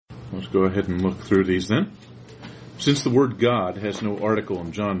let's go ahead and look through these then. Since the word God has no article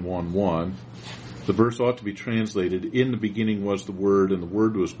in John 1:1, the verse ought to be translated, "In the beginning was the Word, and the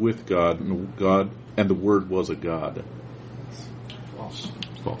Word was with God, and the Word was a God." False.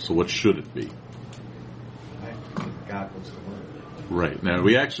 False. So what should it be? God was the Word. Right. Now,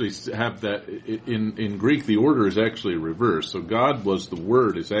 we actually have that in Greek, the order is actually reversed. So God was the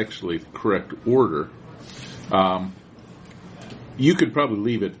Word is actually the correct order. You could probably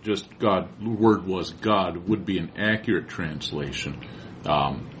leave it just God, the Word was God would be an accurate translation,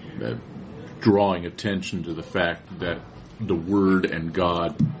 drawing attention to the fact that the Word and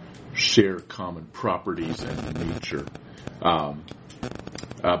God share common properties and nature.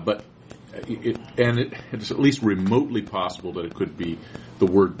 But it's at least remotely possible that it could be the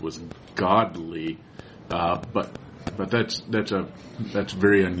Word was godly, but that's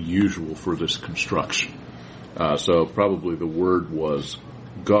very unusual for this construction. So probably the Word was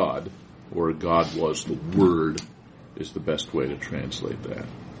God, or God was the Word, is the best way to translate that.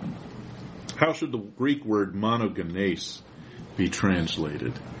 How should the Greek word monogenes be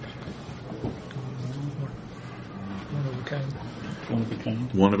translated?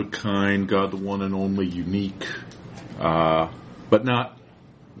 One of a kind, God the one and only, unique, but not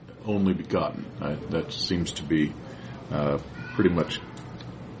only begotten. That seems to be pretty much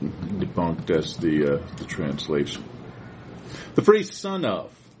debunked as the translation. The phrase "son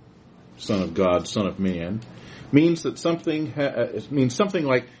of God, son of man," means that something means something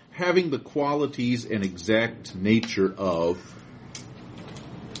like having the qualities and exact nature of.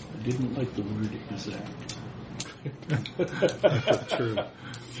 I didn't like the word exact. True.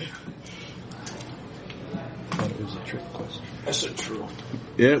 That was a trick question. That's a true.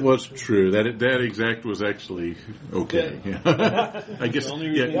 Yeah, it was true. That exact was actually okay. Yeah. I guess.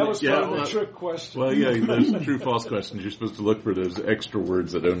 That was part of the trick question. Well, yeah, those true/false questions. You're supposed to look for those extra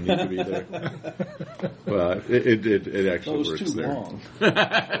words that don't need to be there. Well, it actually works there. Long.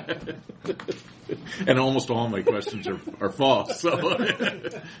 And almost all my questions are false. So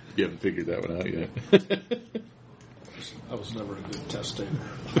you haven't figured that one out yet. I was never a good tester.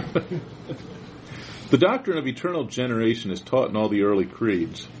 The doctrine of eternal generation is taught in all the early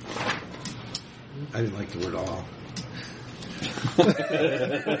creeds. I didn't like the word "all."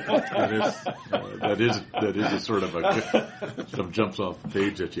 That is a sort of jumps off the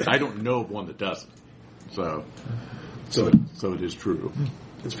page at you. I don't know of one that doesn't. So it is true.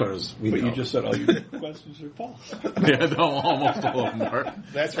 As far as we But know. you just said all your questions are false. Yeah, no, almost all of them are.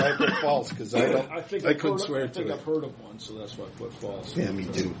 That's why I put false, because I couldn't swear to it. I've heard of one, so that's why I put false. Yeah, me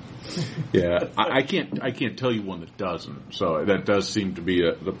too. Yeah, I can't tell you one that doesn't. So that does seem to be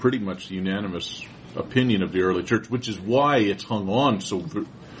the pretty much unanimous opinion of the early church, which is why it's hung on so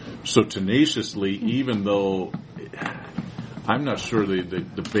tenaciously, even though I'm not sure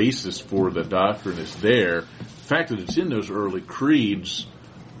the basis for the doctrine is there. The fact that it's in those early creeds,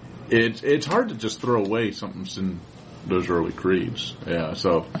 it's hard to just throw away something that's in those early creeds. Yeah,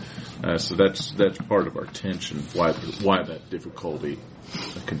 so that's part of our tension. Why that difficulty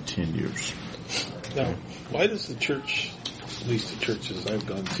continues. Now, why does the church, at least the churches I've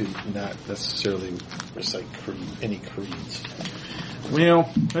gone to, not necessarily recite any creeds? Well,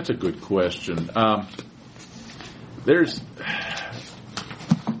 that's a good question. There's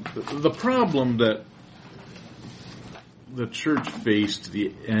the problem that the church faced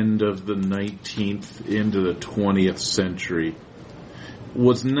the end of the 19th into the 20th century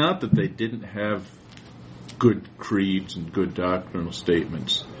was not that they didn't have good creeds and good doctrinal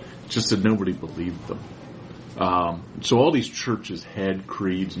statements, just that nobody believed them. So all these churches had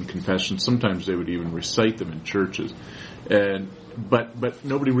creeds and confessions. Sometimes they would even recite them in churches, but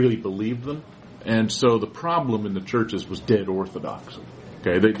nobody really believed them. And so the problem in the churches was dead orthodoxy.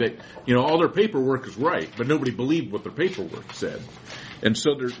 Okay, they all their paperwork is right, but nobody believed what their paperwork said, and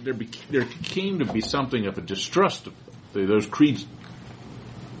so there came to be something of a distrust of those creeds.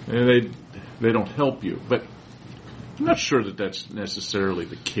 They don't help you, but I'm not sure that that's necessarily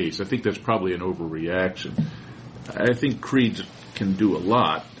the case. I think that's probably an overreaction. I think creeds can do a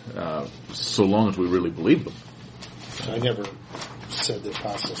lot, so long as we really believe them. I never said the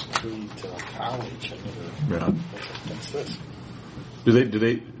Apostles' Creed till college. I never. Yeah. What's this? Do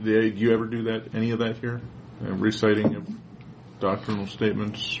you ever do that? Any of that here? Reciting of doctrinal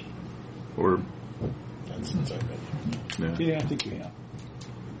statements, or? Not since I've been here. Yeah, I think you have.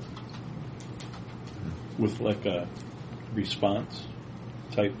 With like a response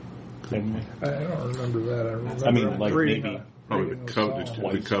type thing. I don't remember that. I remember like reading maybe. Probably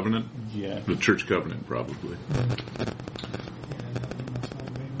the covenant? Yeah. The church covenant, probably.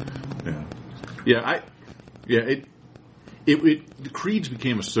 Yeah. the creeds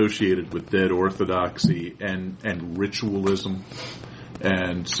became associated with dead orthodoxy and ritualism.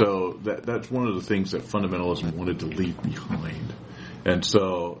 And so that's one of the things that fundamentalism wanted to leave behind. And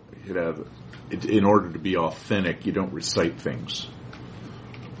so, in order to be authentic, you don't recite things.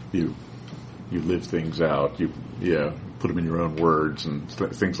 You live things out. You put them in your own words and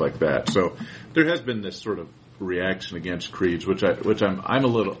things like that. So there has been this sort of reaction against creeds, which I'm a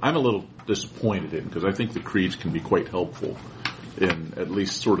little disappointed in, because I think the creeds can be quite helpful in at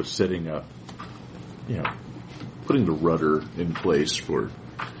least sort of setting up, putting the rudder in place for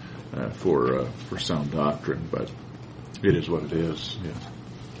sound doctrine. But it is what it is. Yeah.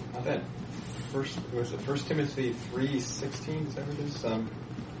 Now then, First Timothy 3:16. Is that what it is?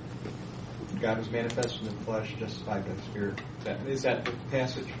 God was manifested in the flesh, justified by the Spirit. Is that the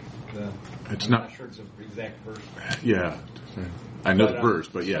passage? I'm not sure it's an exact verse. Yeah, I know the verse,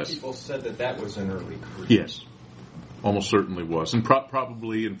 but yes. Some people said that was an early creed. Yes, almost certainly was. And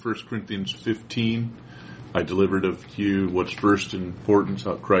probably in 1 Corinthians 15, I delivered of you what's first in importance,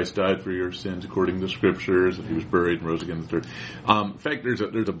 how Christ died for your sins according to the Scriptures, that he was buried and rose again the third. In fact, there's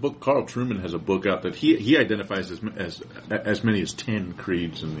a book, Carl Trueman has a book out that he identifies as many as 10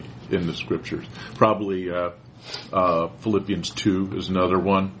 creeds in the Scriptures. Probably Philippians 2 is another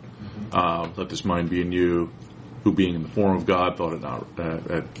one. Let this mind be in you, who being in the form of God thought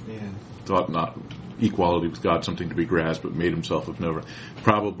not equality with God something to be grasped, but made himself of no.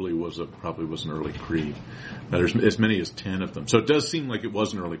 Probably was an early creed. There's as many as 10 of them. So it does seem like it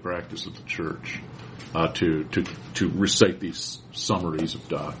was an early practice of the church to recite these summaries of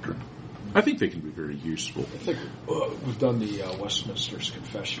doctrine. I think they can be very useful. I think we've done the Westminster's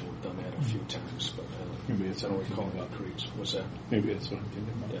Confession. We've done that a few times, but maybe it's I don't recall about creeds. What's that? Maybe it's what I'm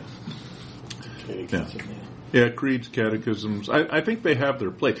thinking about. Yeah. Yeah, creeds, catechisms. I think they have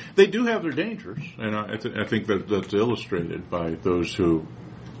their place. They do have their dangers, and I think that's illustrated by those who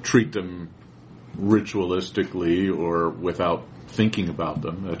treat them ritualistically or without thinking about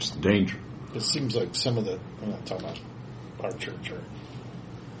them. That's the danger. It seems like some of I'm not talking about our church,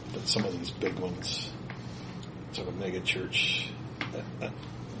 but some of these big ones, sort of mega church,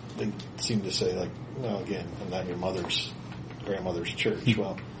 they seem to say, like, well, again, I'm not your grandmother's church.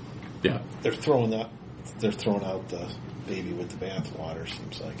 Well, yeah, they're throwing out the baby with the bathwater,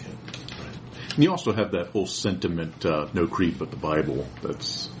 seems like it. Right. And you also have that whole sentiment, no creed but the Bible,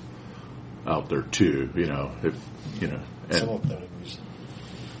 that's out there too. Some of them use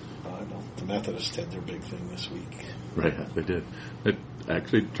the Bible. The Methodists had their big thing this week. Right, they did. It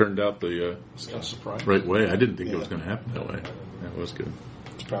actually turned out the right way. I didn't think it was going to happen that way. That was good.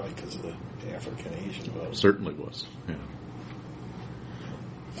 It's probably because of the African Asian vote. Certainly was. Yeah.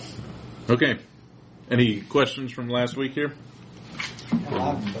 Okay. Any questions from last week here?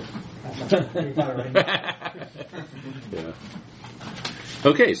 Yeah.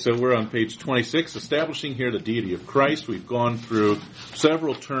 Okay, so we're on page 26, establishing here the deity of Christ. We've gone through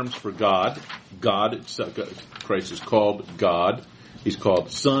several terms for God. Christ is called God. He's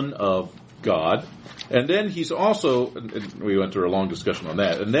called Son of God. And then he's also, we went through a long discussion on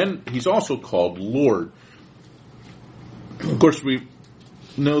that, and then he's also called Lord. Of course, we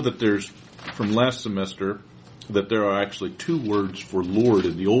know that from last semester, that there are actually two words for Lord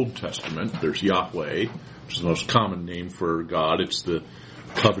in the Old Testament. There's Yahweh, which is the most common name for God. It's the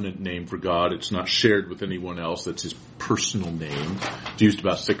covenant name for God. It's not shared with anyone else. That's his personal name. It's used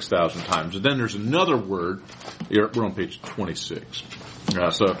about 6,000 times. And then there's another word. We're on page 26.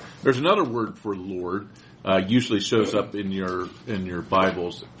 So there's another word for Lord. Usually shows up in your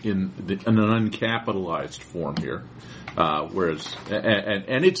Bibles in an uncapitalized form here. Whereas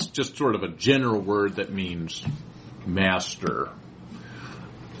it's just sort of a general word that means master.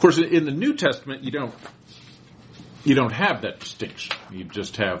 Of course, in the New Testament, you don't have that distinction. You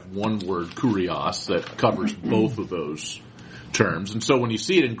just have one word, kurios, that covers both of those terms. And so when you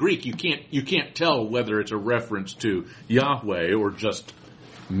see it in Greek, you can't tell whether it's a reference to Yahweh or just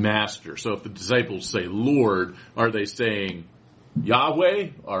master. So if the disciples say Lord, are they saying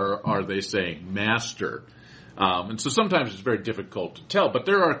Yahweh or are they saying master? And so sometimes it's very difficult to tell. But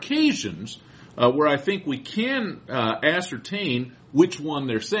there are occasions where I think we can ascertain which one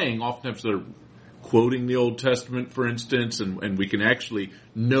they're saying. Oftentimes they're quoting the Old Testament, for instance, and we can actually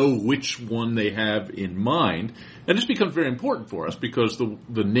know which one they have in mind. And this becomes very important for us because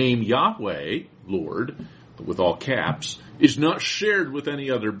the name Yahweh, Lord, with all caps, is not shared with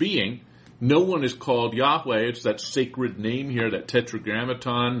any other being. No one is called Yahweh. It's that sacred name here, that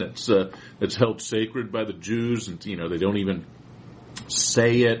tetragrammaton that's held sacred by the Jews, and they don't even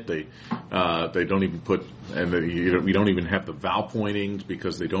say it. They don't even put, and we don't even have the vowel pointings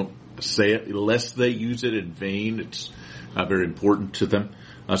because they don't say it lest they use it in vain. It's very important to them.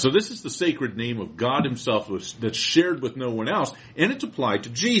 So this is the sacred name of God himself that's shared with no one else, and it's applied to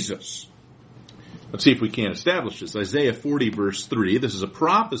Jesus. Let's see if we can establish this. Isaiah 40 verse 3, this is a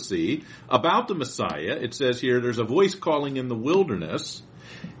prophecy about the Messiah. It says here, there's a voice calling in the wilderness,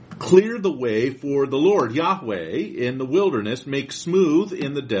 clear the way for the Lord. Yahweh in the wilderness, make smooth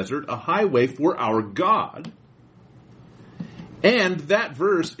in the desert a highway for our God. And that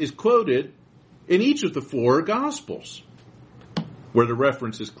verse is quoted in each of the 4 Gospels, where the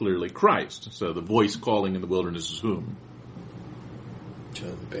reference is clearly Christ. So the voice calling in the wilderness is whom?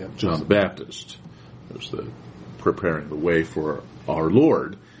 John the Baptist. John the Baptist. There's the preparing the way for our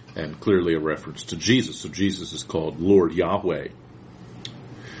Lord, and clearly a reference to Jesus. So Jesus is called Lord Yahweh.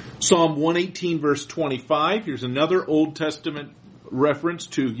 Psalm 118 verse 25, here's another Old Testament reference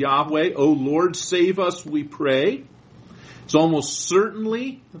to Yahweh. O Lord, save us, we pray. It's almost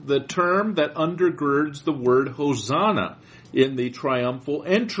certainly the term that undergirds the word Hosanna in the triumphal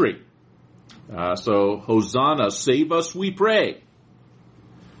entry. So Hosanna, save us, we pray.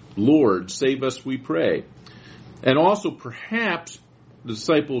 Lord, save us, we pray. And also perhaps the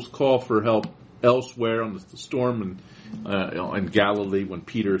disciples call for help elsewhere on the storm in Galilee when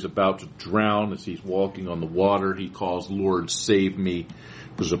Peter is about to drown as he's walking on the water. He calls, Lord, save me.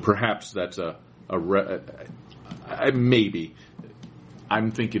 So perhaps that's maybe.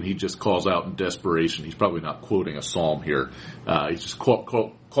 I'm thinking he just calls out in desperation. He's probably not quoting a psalm here. He's just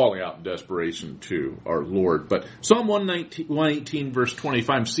calling out in desperation to our Lord. But Psalm 118 verse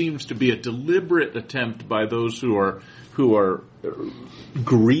 25 seems to be a deliberate attempt by those who are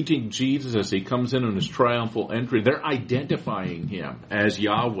greeting Jesus as he comes in on his triumphal entry. They're identifying him as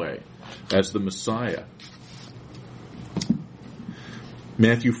Yahweh, as the Messiah.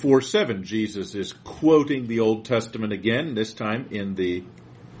 Matthew 4:7, Jesus is quoting the Old Testament again, this time in the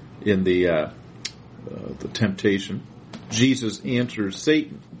temptation. Jesus answers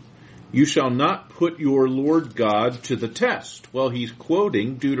Satan, "You shall not put your Lord God to the test." Well, he's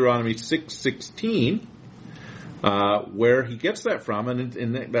quoting Deuteronomy 6:16, where he gets that from, and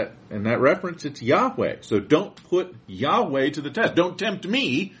in that reference, it's Yahweh. So don't put Yahweh to the test. Don't tempt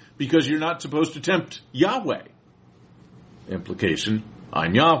me, because you're not supposed to tempt Yahweh. Implication,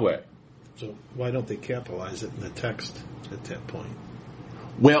 I'm Yahweh. So why don't they capitalize it in the text at that point?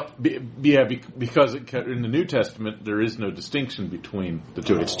 Well, because in the New Testament there is no distinction between the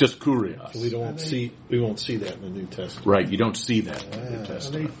two. It's just kurios. So we won't see that in the New Testament. Right, you don't see that in the New Are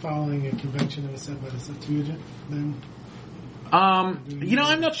Testament. they following a convention that was set by the Septuagint then?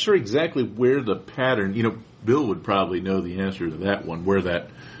 I'm not sure exactly where the pattern. Bill would probably know the answer to that one. Where that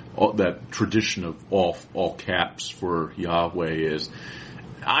tradition of all caps for Yahweh is.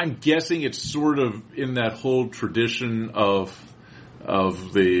 I'm guessing it's sort of in that whole tradition of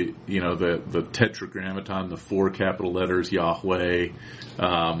the tetragrammaton, the 4 capital letters Yahweh.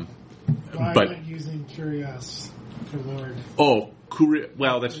 Why But are you using kurios for Lord?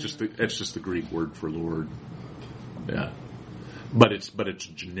 Well, that's just the Greek word for Lord. Yeah, but it's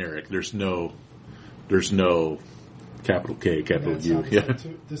generic. There's no capital K, capital U. Yeah.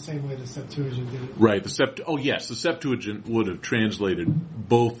 The same way the Septuagint did it. Right. The Septuagint would have translated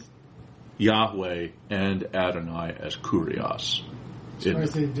both Yahweh and Adonai as kurios. As far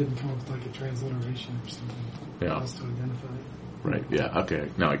as they didn't come up with like a transliteration or something else to identify it. Right. Yeah. Okay.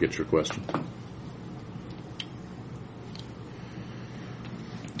 Now I get your question.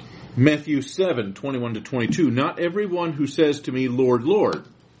 Matthew 7:21-22. Not everyone who says to me, Lord, Lord,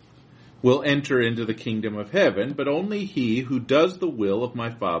 will enter into the kingdom of heaven, but only he who does the will of my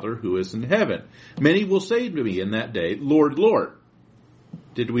Father who is in heaven. Many will say to me in that day, Lord, Lord,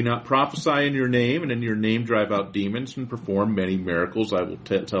 did we not prophesy in your name, and in your name drive out demons and perform many miracles? I will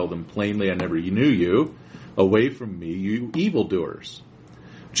tell them plainly, I never knew you. Away from me, you evildoers.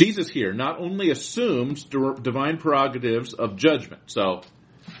 Jesus here not only assumes divine prerogatives of judgment. So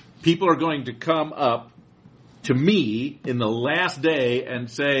people are going to come up to me in the last day and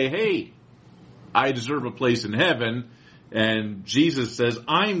say, hey, I deserve a place in heaven. And Jesus says,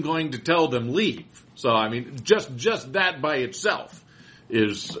 I'm going to tell them leave. So, just that by itself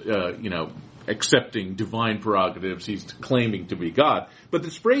is, accepting divine prerogatives. He's claiming to be God. But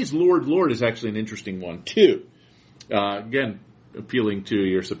this phrase, Lord, Lord, is actually an interesting one, too. Again, appealing to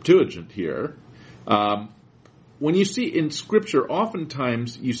your Septuagint here. When you see in Scripture,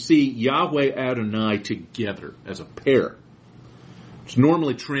 oftentimes you see Yahweh Adonai together as a pair. It's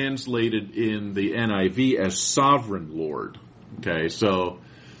normally translated in the NIV as Sovereign Lord. Okay, so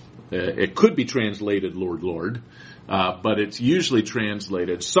it could be translated Lord, Lord, but it's usually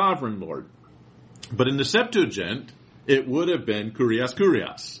translated Sovereign Lord. But in the Septuagint, it would have been Kurios,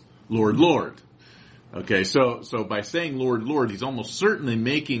 Kurios, Lord, Lord. Okay, so by saying Lord, Lord, he's almost certainly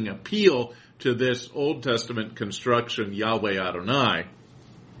making appeal to this Old Testament construction, Yahweh Adonai,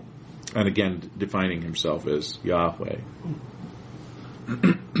 and again, defining himself as Yahweh.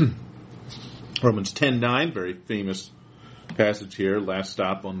 Romans 10:9, very famous passage here, last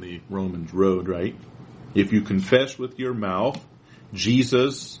stop on the Romans road, right? If you confess with your mouth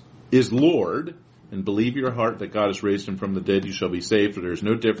Jesus is Lord, and believe in your heart that God has raised him from the dead, you shall be saved, for there is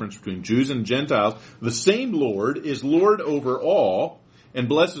no difference between Jews and Gentiles. The same Lord is Lord over all, and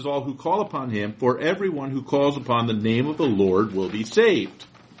blesses all who call upon him, for everyone who calls upon the name of the Lord will be saved.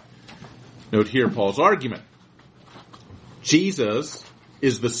 Note here Paul's argument. Jesus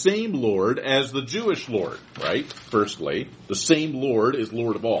is the same Lord as the Jewish Lord, right? Firstly, the same Lord is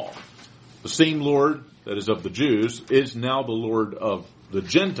Lord of all. The same Lord that is of the Jews is now the Lord of the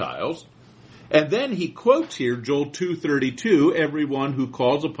Gentiles. And then he quotes here Joel 2:32, everyone who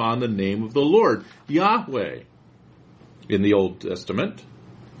calls upon the name of the Lord, Yahweh, in the Old Testament,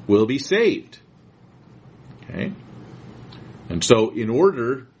 will be saved. Okay? And so in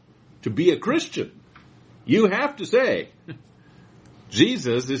order to be a Christian, you have to say,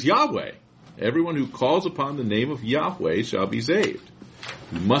 Jesus is Yahweh. Everyone who calls upon the name of Yahweh shall be saved.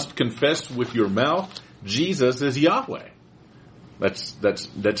 You must confess with your mouth, Jesus is Yahweh.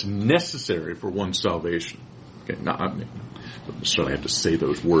 That's necessary for one's salvation. Okay, now, I don't necessarily have to say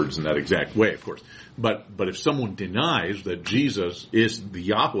those words in that exact way, of course. But if someone denies that Jesus is the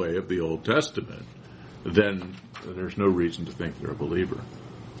Yahweh of the Old Testament, then there's no reason to think they're a believer.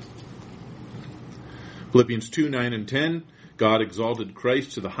 Philippians 2:9 and 10, God exalted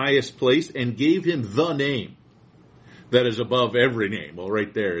Christ to the highest place and gave him the name that is above every name. Well,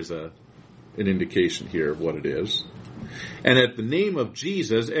 right there is an indication here of what it is. And at the name of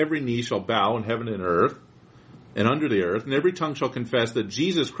Jesus, every knee shall bow in heaven and earth and under the earth, and every tongue shall confess that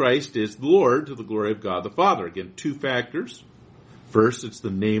Jesus Christ is Lord, to the glory of God the Father. Again, two factors. First, it's the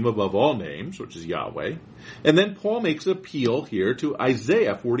name above all names, which is Yahweh. And then Paul makes an appeal here to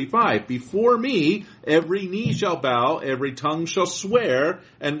Isaiah 45. Before me, every knee shall bow, every tongue shall swear,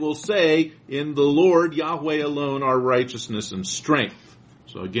 and will say, in the Lord Yahweh alone are righteousness and strength.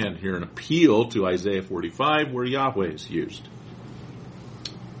 So again, here an appeal to Isaiah 45 where Yahweh is used.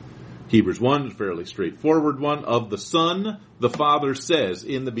 Hebrews 1 is a fairly straightforward one. Of the Son, the Father says,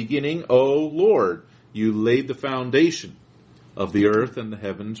 in the beginning, O Lord, you laid the foundation of the earth, and the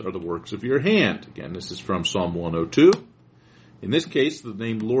heavens are the works of your hand. Again, this is from Psalm 102. In this case, the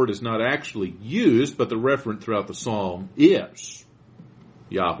name Lord is not actually used, but the referent throughout the psalm is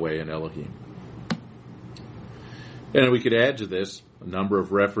Yahweh and Elohim. And we could add to this a number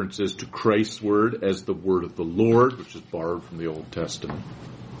of references to Christ's word as the word of the Lord, which is borrowed from the Old Testament.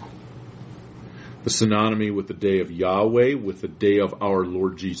 The synonymy with the day of Yahweh, with the day of our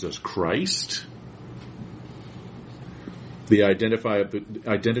Lord Jesus Christ. The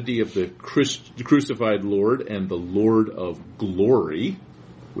identity of the crucified Lord and the Lord of glory,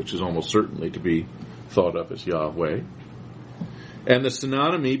 which is almost certainly to be thought of as Yahweh. And the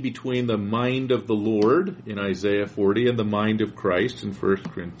synonymy between the mind of the Lord in Isaiah 40 and the mind of Christ in 1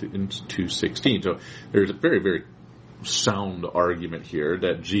 Corinthians 2:16. So there's a very, very sound argument here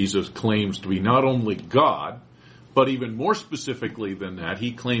that Jesus claims to be not only God, but even more specifically than that,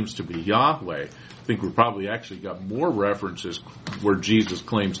 he claims to be Yahweh. I think we've probably actually got more references where Jesus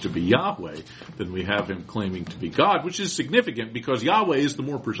claims to be Yahweh than we have him claiming to be God, which is significant because Yahweh is the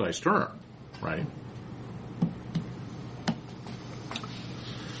more precise term, right?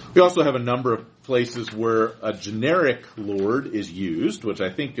 We also have a number of places where a generic Lord is used, which I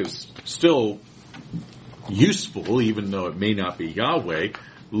think is still useful, even though it may not be Yahweh.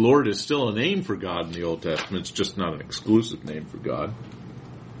 Lord is still a name for God in the Old Testament. It's just not an exclusive name for God.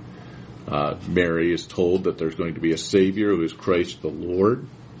 Mary is told that there's going to be a Savior who is Christ the Lord.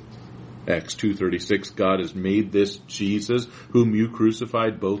 Acts 2:36, God has made this Jesus, whom you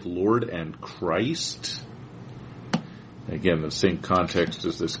crucified, both Lord and Christ. Again, the same context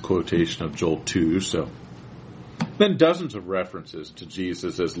as this quotation of Joel 2. So, then dozens of references to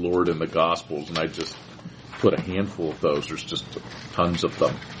Jesus as Lord in the Gospels, and I just put a handful of those. There's just tons of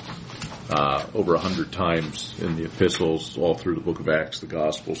them. Over 100 times in the epistles, all through the book of Acts, the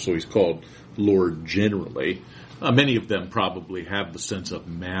Gospel. So he's called Lord generally. Many of them probably have the sense of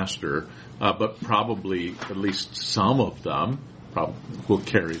master, but probably at least some of them probably will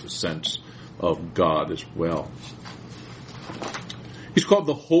carry the sense of God as well. He's called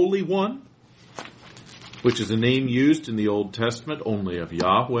the Holy One, which is a name used in the Old Testament only of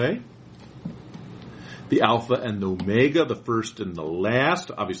Yahweh. the Alpha and the Omega, the first and the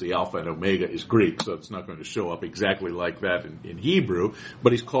last. Obviously, Alpha and Omega is Greek, so it's not going to show up exactly like that in Hebrew,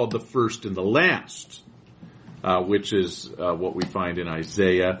 but he's called the first and the last, which is what we find in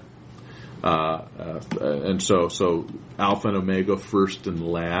Isaiah. And so Alpha and Omega, first and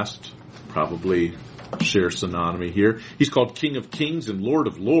last, probably share synonymy here. He's called King of Kings and Lord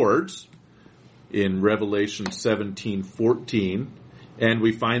of Lords in Revelation 17:14. And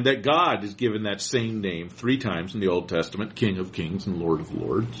we find that God is given that same name 3 times in the Old Testament, King of Kings and Lord of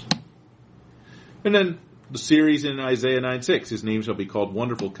Lords. And then the series in Isaiah 9:6, his name shall be called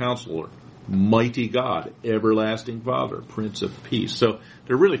Wonderful Counselor, Mighty God, Everlasting Father, Prince of Peace. So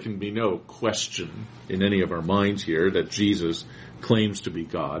there really can be no question in any of our minds here that Jesus claims to be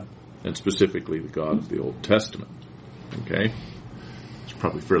God, and specifically the God of the Old Testament. Okay? It's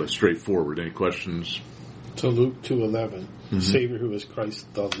probably fairly straightforward. Any questions? So Luke 2:11, Savior who is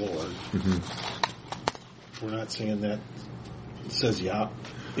Christ the Lord. We're not saying that it says Yah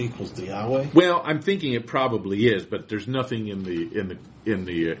equals to Yahweh. Well, I'm thinking it probably is, but there's nothing in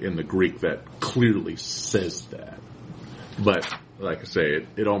the Greek that clearly says that. But like I say,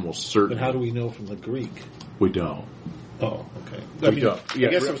 it almost certainly. But how do we know from the Greek? We don't. Oh, okay. I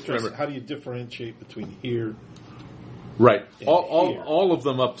guess I was trying to say, how do you differentiate between here? Right. And all of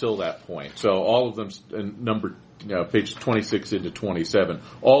them up till that point. So all of them, pages 26 into 27,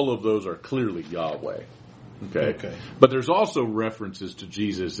 all of those are clearly Yahweh. Okay. But there's also references to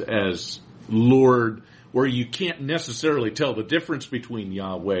Jesus as Lord, where you can't necessarily tell the difference between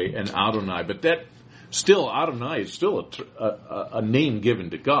Yahweh and Adonai, but that still, Adonai is still a name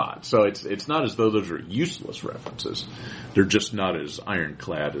given to God. So it's not as though those are useless references. They're just not as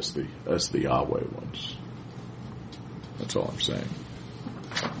ironclad as the Yahweh ones. That's all I'm saying.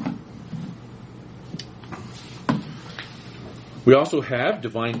 We also have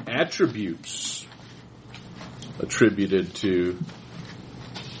divine attributes attributed to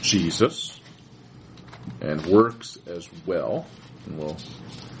Jesus and works as well. And I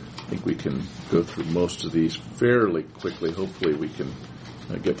think we can go through most of these fairly quickly. Hopefully we can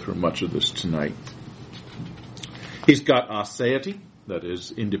get through much of this tonight. He's got aseity, that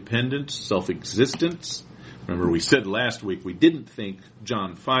is independence, self-existence. Remember, we said last week we didn't think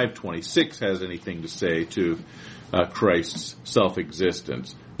John 5:26 has anything to say to Christ's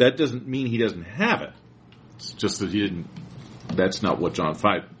self-existence. That doesn't mean he doesn't have it. It's just that he didn't. That's not what John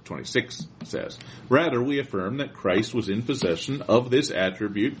 5:26 says. Rather, we affirm that Christ was in possession of this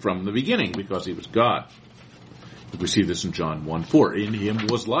attribute from the beginning because he was God. We see this in John 1:4. In him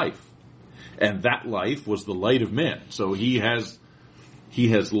was life, and that life was the light of men. So he has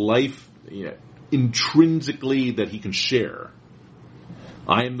life intrinsically that he can share.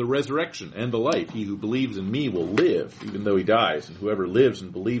 I am the resurrection and the life. He who believes in me will live, even though he dies, and whoever lives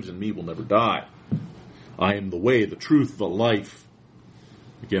and believes in me will never die. I am the way, the truth, the life.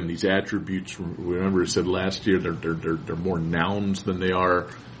 Again, these attributes, remember I said last year, they're more nouns than they are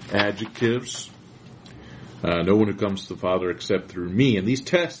adjectives. No one who comes to the Father except through me. And these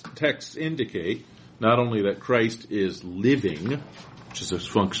texts indicate not only that Christ is living, which is a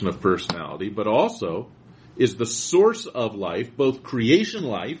function of personality, but also is the source of life, both creation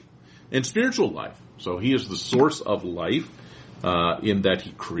life and spiritual life. So he is the source of life in that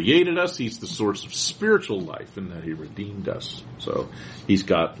he created us. He's the source of spiritual life in that he redeemed us. So he's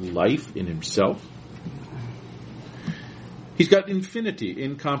got life in himself. He's got infinity,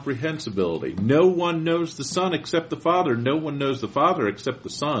 incomprehensibility. No one knows the Son except the Father. No one knows the Father except the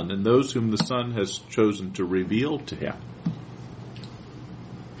Son, and those whom the Son has chosen to reveal to him.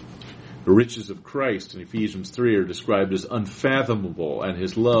 The riches of Christ in Ephesians 3 are described as unfathomable, and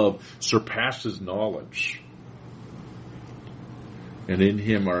his love surpasses knowledge. And in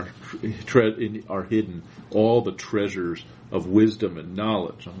him are hidden all the treasures of wisdom and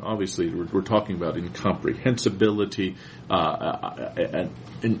knowledge. And obviously, we're talking about incomprehensibility, an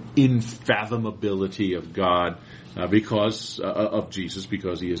unfathomability of God because of Jesus,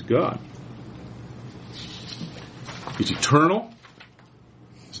 because he is God. He's eternal.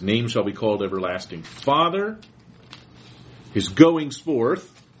 His name shall be called Everlasting Father. His goings forth,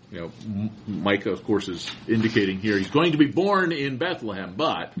 Micah, of course, is indicating here he's going to be born in Bethlehem,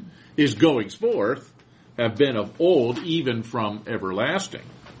 but his goings forth have been of old, even from everlasting.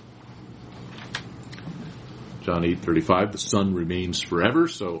 John 8:35, the Son remains forever,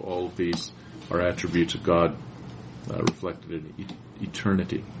 so all of these are attributes of God reflected in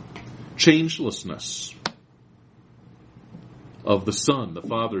eternity. Changelessness of the Son. The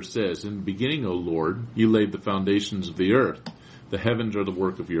Father says, in the beginning, O Lord, you laid the foundations of the earth. The heavens are the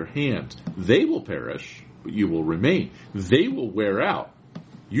work of your hands. They will perish, but you will remain. They will wear out,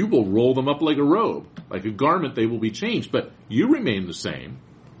 You will roll them up like a robe. Like a garment, they will be changed. But you remain the same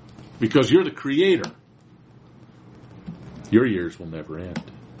because you're the creator. Your years will never end.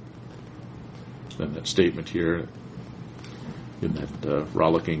 Then that statement here in that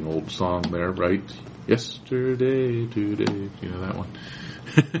rollicking old song there, right? Yesterday, today. You know that one?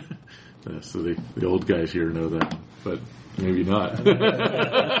 So the old guys here know that one, but maybe not.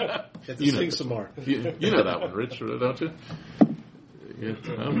 You sing some more. You know that one, Rich, don't you? Yeah,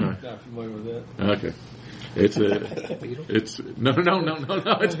 okay. Not familiar with that. Okay. It's no, it's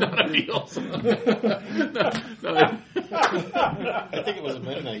not a Beatles song. No. I think it was a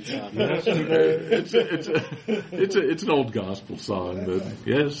Mennonite song. It's an old gospel song that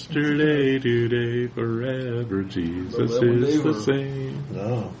yesterday, today, forever, Jesus is the same.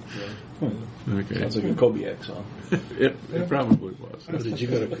 No. Okay. Sounds like a Kobiak song. It probably was. Oh, did you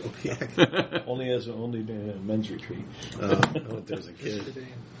go to Kopiak? only men's retreat. There's a kid.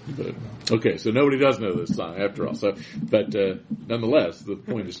 But, okay, so nobody does know this song after all. So, but nonetheless, the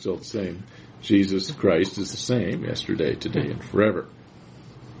point is still the same. Jesus Christ is the same yesterday, today, and forever.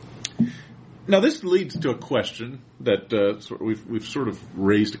 Now, this leads to a question that we've sort of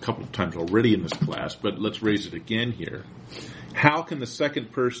raised a couple of times already in this class, but let's raise it again here. How can the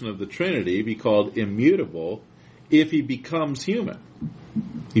second person of the Trinity be called immutable if he becomes human?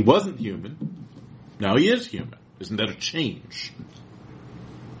 He wasn't human. Now he is human. Isn't that a change?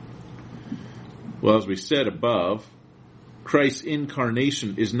 Well, as we said above, Christ's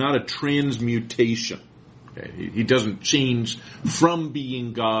incarnation is not a transmutation. Okay? He doesn't change from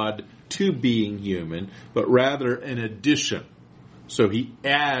being God to being human, but rather an addition. So he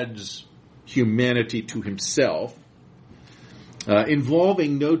adds humanity to himself,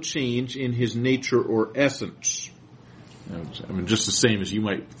 involving no change in his nature or essence. I mean, just the same as you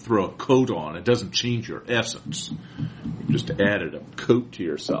might throw a coat on, it doesn't change your essence. You just added a coat to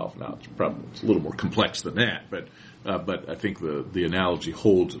yourself. Now, it's a little more complex than that, but I think the analogy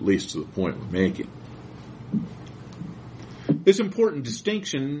holds at least to the point we're making. This important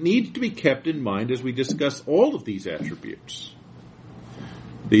distinction needs to be kept in mind as we discuss all of these attributes.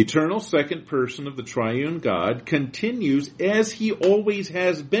 The eternal second person of the triune God continues as he always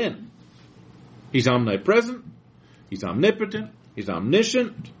has been. He's omnipresent, he's omnipotent, he's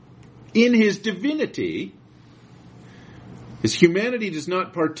omniscient. In his divinity, his humanity does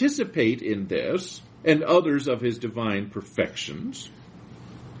not participate in this and others of his divine perfections.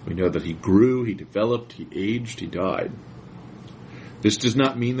 We know that he grew, he developed, he aged, he died. This does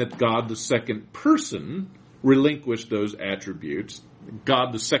not mean that God the second person relinquished those attributes.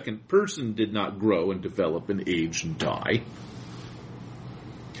 God the second person did not grow and develop and age and die.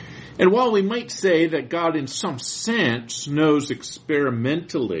 And while we might say that God in some sense knows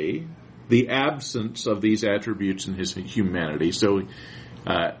experimentally the absence of these attributes in his humanity, so,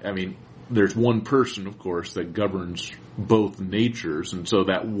 there's one person, of course, that governs both natures, and so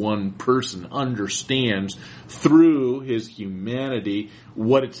that one person understands through his humanity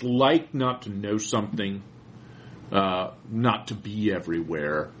what it's like not to know something, not to be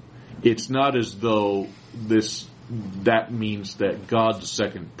everywhere. It's not as though that means that God the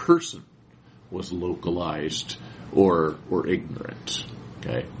second person was localized or ignorant.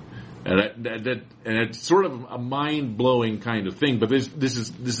 Okay, and it's sort of a mind-blowing kind of thing. But this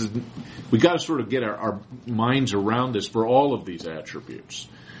is we got to sort of get our minds around this for all of these attributes,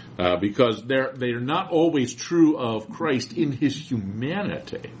 because they're not always true of Christ in his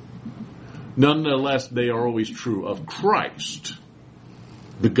humanity. Nonetheless, they are always true of Christ,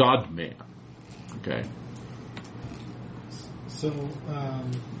 the God-man. Okay. So,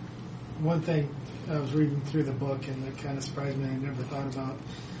 one thing I was reading through the book and that kind of surprised me, I never thought about,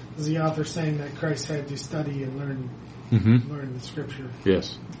 is the author saying that Christ had to study and learn the Scripture.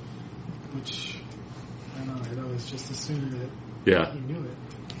 Yes. Which, I don't know, I'd always just assumed that he knew it.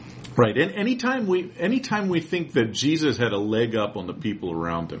 Right. And anytime we think that Jesus had a leg up on the people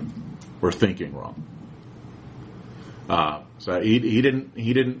around him, we're thinking wrong. So he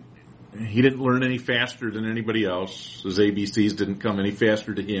didn't learn any faster than anybody else. His ABCs didn't come any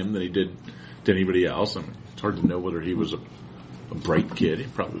faster to him than he did to anybody else. I mean, it's hard to know whether he was a bright kid. He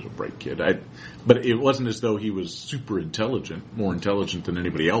probably was a bright kid. But it wasn't as though he was super intelligent, more intelligent than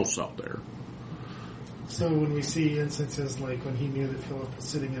anybody else out there. So when we see instances like when he knew that Philip was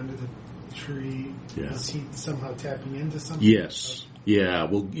sitting under the tree, is he somehow tapping into something? Yes.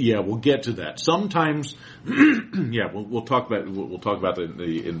 We'll get to that. Sometimes, we'll talk about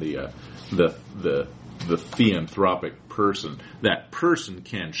in the theanthropic person. That person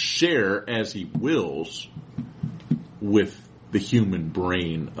can share as he wills with the human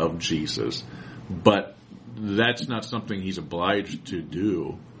brain of Jesus, but that's not something he's obliged to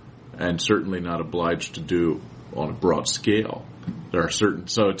do, and certainly not obliged to do on a broad scale. There are certain,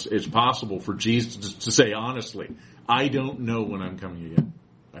 so it's possible for Jesus to say honestly, I don't know when I'm coming again.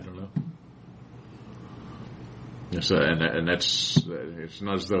 I don't know. Yes, and that's, it's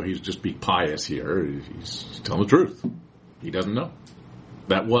not as though he's just being pious here. He's telling the truth. He doesn't know.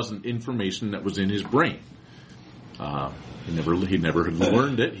 That wasn't information that was in his brain. He never had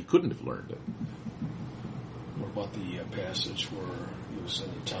learned it. He couldn't have learned it. What about the passage where he was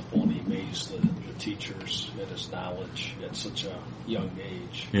in the temple and he amazed the teachers at his knowledge at such a young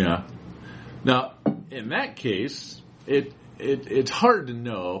age? Yeah. Now, in that case, it's hard to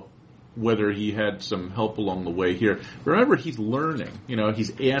know whether he had some help along the way here. Remember, he's learning.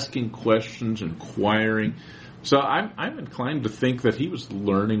 He's asking questions, inquiring. So I'm inclined to think that he was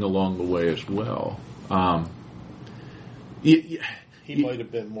learning along the way as well. He might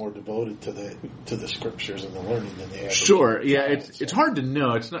have been more devoted to the scriptures and the learning than the average. Sure, yeah. It's hard to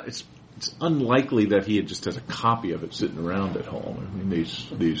know. It's unlikely that he just has a copy of it sitting around at home. I mean,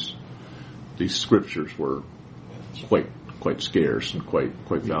 these scriptures were quite scarce and quite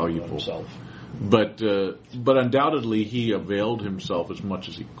valuable. But undoubtedly he availed himself as much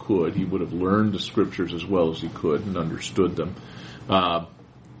as he could. He would have learned the scriptures as well as he could and understood them.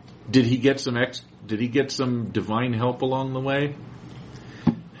 Did he get some divine help along the way?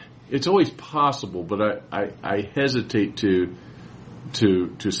 It's always possible, but I hesitate to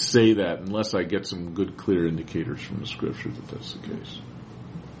say that unless I get some good, clear indicators from the scripture that that's the case.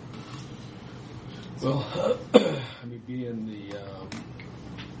 Well, being the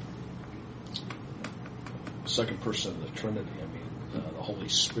second person of the Trinity, the Holy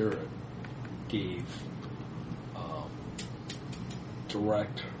Spirit gave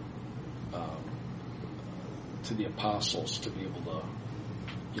direct to the apostles to be able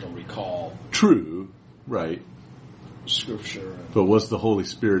to, recall. True, right. Scripture. But was the Holy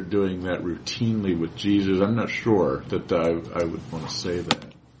Spirit doing that routinely with Jesus? I'm not sure that I would want to say that.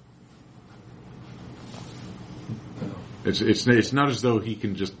 It's not as though he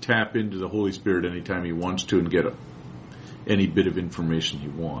can just tap into the Holy Spirit anytime he wants to and get any bit of information he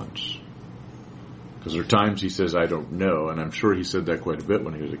wants. Because there are times he says, I don't know, and I'm sure he said that quite a bit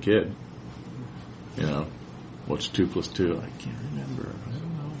when he was a kid. What's 2 + 2? I can't remember. I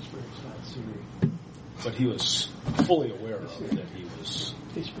don't know. But he was fully aware of that he was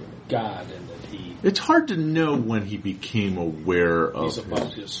God and that he... It's hard to know when he became aware of... He's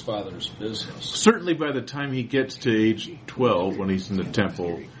about his father's business. Certainly by the time he gets to age 12, when he's in the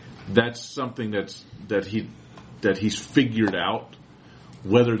temple, that's something that he's figured out.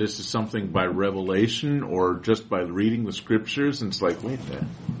 Whether this is something by revelation or just by reading the scriptures, and it's like, wait a minute,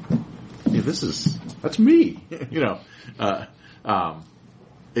 that's me.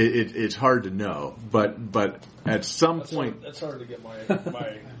 It's hard to know, but at some point, that's hard to get my.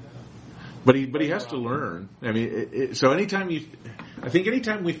 But he has to learn. I mean, so anytime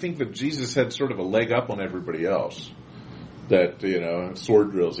we think that Jesus had sort of a leg up on everybody else, that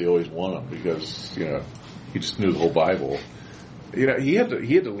sword drills he always won them because he just knew the whole Bible. He had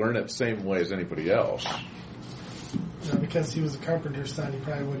to learn it the same way as anybody else. Because he was a carpenter's son, he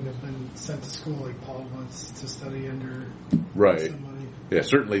probably wouldn't have been sent to school like Paul wants to study under somebody. Yeah,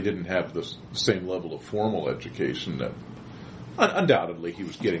 certainly didn't have the same level of formal education. That undoubtedly he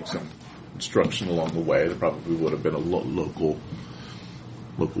was getting some instruction along the way. There probably would have been a local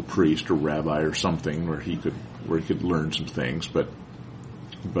priest or rabbi or something where he could learn some things. But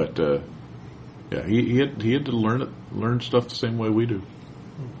yeah, he had to learn stuff the same way we do.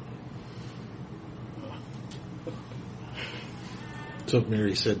 So if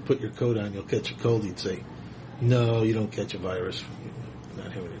Mary said, "Put your coat on, you'll catch a cold," he'd say, "No, you don't catch a virus from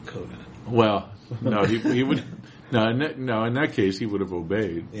not having a coat on." Well, no, he would. No, in that case, he would have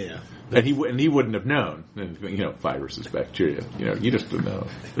obeyed. Yeah, and he wouldn't have known. Viruses, bacteria. You just don't know.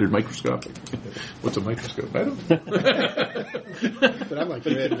 They're microscopic. What's a microscope? I don't know. But I'm like,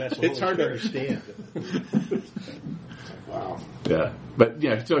 it's hard to understand. Wow. Yeah, but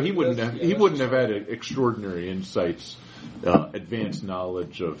so he wouldn't have had extraordinary insights, advanced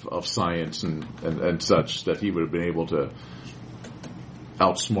knowledge of science and such that he would have been able to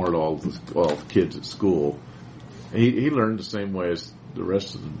outsmart all the kids at school. He learned the same way as the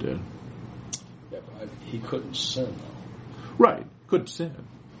rest of them did. Yeah, but he couldn't sin, though. Right, couldn't sin.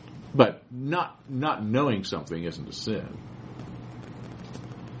 But not knowing something isn't a sin.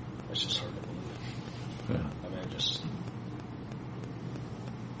 It's just hard to believe. Yeah. I mean,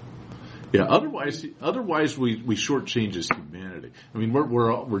 Yeah. Otherwise we shortchange his humanity. I mean,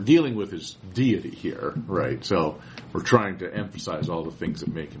 we're dealing with his deity here, right? So we're trying to emphasize all the things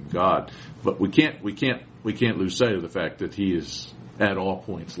that make him God, but we can't lose sight of the fact that he is at all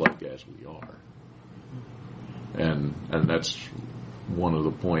points like as we are, and that's one of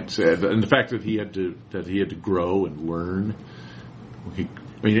the points. And the fact that he had to grow and learn.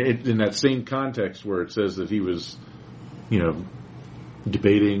 In that same context where it says that he was,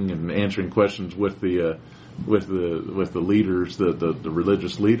 debating and answering questions with the leaders, the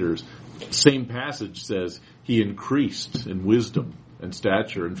religious leaders. Same passage says he increased in wisdom and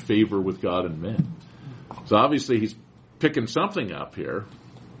stature and favor with God and men. So obviously he's picking something up here.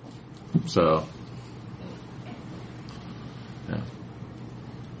 So, yeah.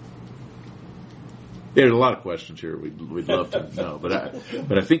 There's a lot of questions here we'd love to know, but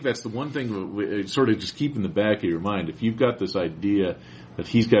I think that's the one thing sort of just keep in the back of your mind. If you've got this idea that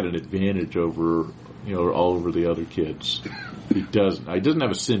he's got an advantage over all over the other kids, he doesn't. He doesn't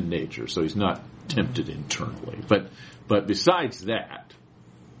have a sin nature, so he's not tempted internally. But besides that,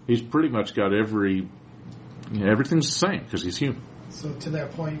 he's pretty much got everything's the same because he's human. So to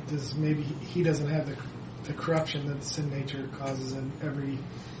that point, maybe he doesn't have the corruption that the sin nature causes in every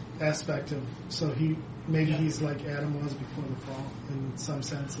aspect of, so he's like Adam was before the fall in some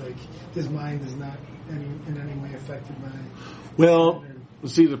sense, like his mind is not in any way affected by. Well,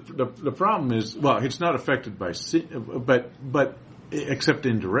 see, the problem is, it's not affected by sin, but except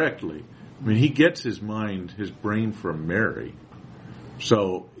indirectly. I mean, he gets his brain from Mary,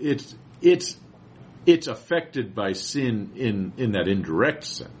 so it's affected by sin in that indirect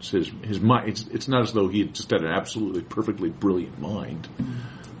sense. His mind, it's not as though he just had an absolutely perfectly brilliant mind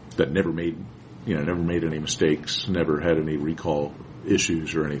that never made any mistakes, never had any recall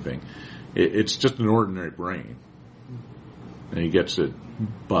issues or anything. It's just an ordinary brain, and he gets it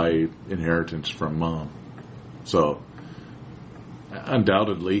by inheritance from mom. So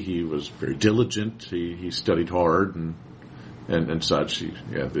undoubtedly he was very diligent. He studied hard and such.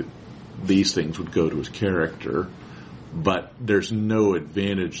 These things would go to his character, but there's no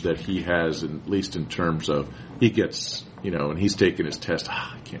advantage that he has, at least in terms of he gets, and he's taking his test.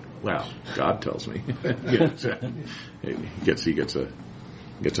 I can't. Well, God tells me. He gets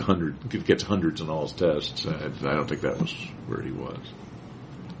 100. Gets hundreds in all his tests. I don't think that was where he was.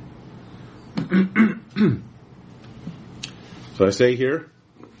 So I say here,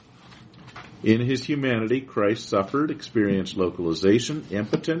 in his humanity, Christ suffered, experienced localization,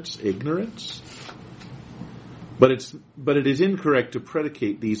 impotence, ignorance. But it is incorrect to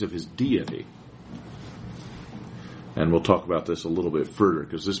predicate these of his deity. And we'll talk about this a little bit further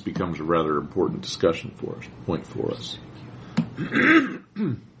because this becomes a rather important point for us.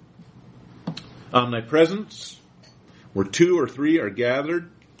 Omnipresence, where 2 or 3 are gathered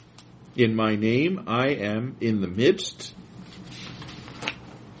in my name, I am in the midst.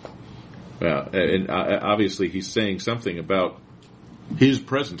 And obviously he's saying something about his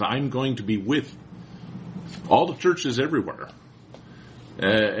presence. I'm going to be with all the churches everywhere.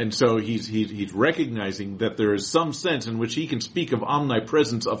 And so he's recognizing that there is some sense in which he can speak of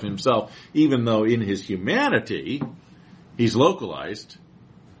omnipresence of himself, even though in his humanity he's localized.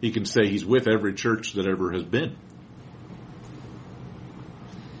 He can say he's with every church that ever has been.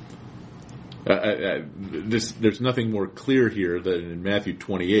 There's nothing more clear here than in Matthew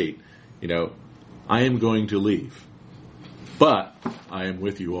 28. I am going to leave, but I am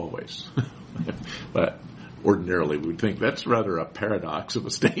with you always. But ordinarily we would think that's rather a paradox of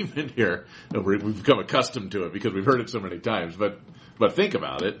a statement here. We've become accustomed to it because we've heard it so many times. But think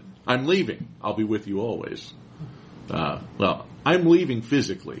about it. I'm leaving. I'll be with you always. I'm leaving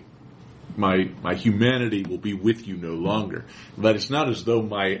physically. My humanity will be with you no longer. But it's not as though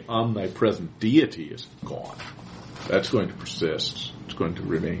my omnipresent deity is gone. That's going to persist. It's going to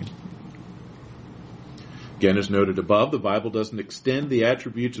remain. Again, as noted above, the Bible doesn't extend the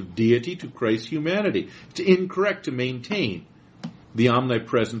attributes of deity to Christ's humanity. It's incorrect to maintain the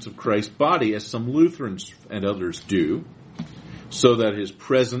omnipresence of Christ's body, as some Lutherans and others do, so that his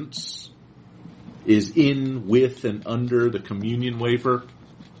presence is in, with, and under the communion wafer.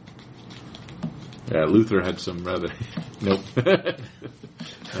 Luther had some rather... Nope.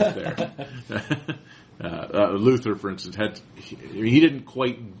 Not there. Luther, for instance, he didn't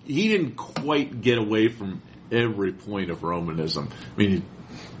quite get away from every point of Romanism. I mean,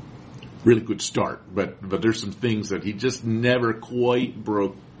 really good start, but there's some things that he just never quite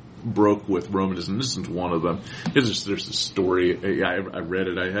broke with Romanism. This is one of them. There's this story. I read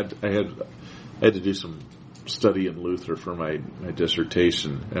it. I had to do some study in Luther for my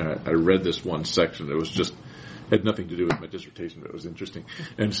dissertation. I read this one section. It Had nothing to do with my dissertation, but it was interesting.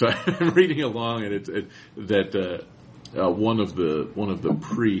 And so I'm reading along, and one of the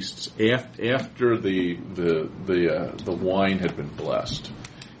priests, after the wine had been blessed,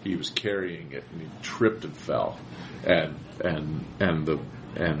 he was carrying it, and he tripped and fell, and the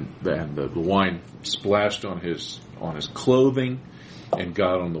wine splashed on his clothing and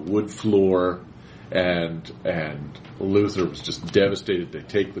got on the wood floor, and Luther was just devastated. They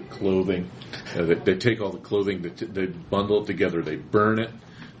take the clothing, they take all the clothing, they bundle it together, they burn it.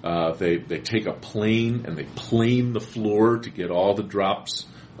 They take a plane and they plane the floor to get all the drops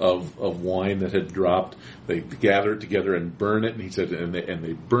of wine that had dropped. They gather it together and burn it. And he said, and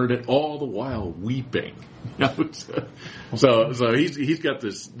they burn it all the while weeping. So he's got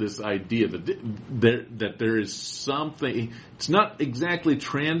this idea that there is something. It's not exactly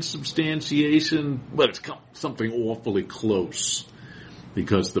transubstantiation, but it's something awfully close,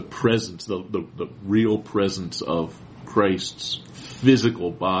 because the presence, the real presence of Christ's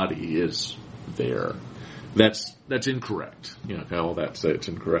physical body is there. That's incorrect. All that said, it's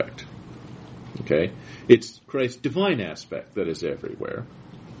incorrect. Okay? It's Christ's divine aspect that is everywhere,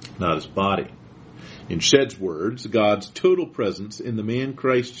 not his body. In Shedd's words, God's total presence in the man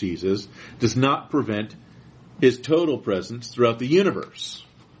Christ Jesus does not prevent his total presence throughout the universe.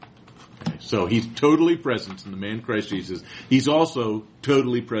 Okay, so he's totally present in the man Christ Jesus. He's also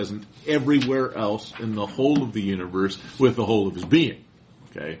totally present everywhere else in the whole of the universe with the whole of his being.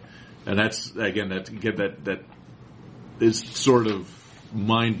 Okay? And that is sort of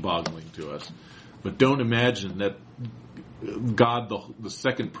mind-boggling to us. But don't imagine that God, the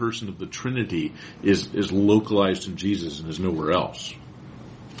second person of the Trinity, is localized in Jesus and is nowhere else.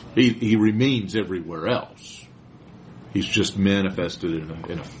 He remains everywhere else. He's just manifested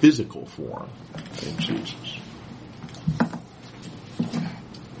in a physical form in Jesus.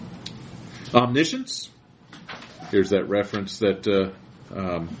 Omniscience. Here's that reference that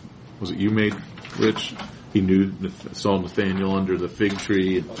was it you made, Rich? He saw Nathaniel under the fig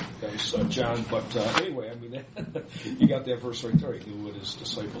tree. Thanks, John. But anyway, you got that verse right there. He knew what his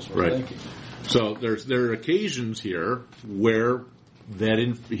disciples were thinking. So there are occasions here where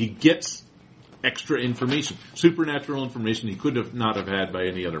he gets extra information, supernatural information he could not have had by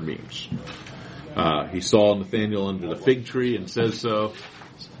any other means. He saw Nathaniel under the fig tree and says so.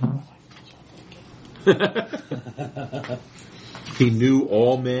 He knew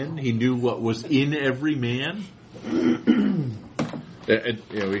all men. He knew what was in every man.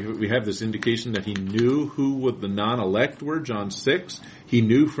 We have this indication that he knew who the non-elect were, John 6. He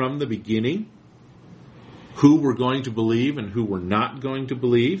knew from the beginning who were going to believe and who were not going to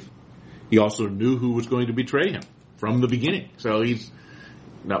believe. He also knew who was going to betray him from the beginning. So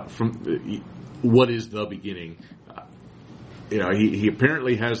what is the beginning? He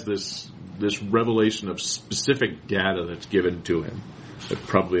apparently has this revelation of specific data that's given to him,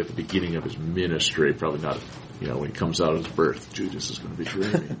 probably at the beginning of his ministry, probably not, when he comes out of his birth, Judas is going to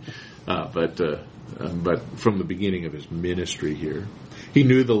betray me. But from the beginning of his ministry here, he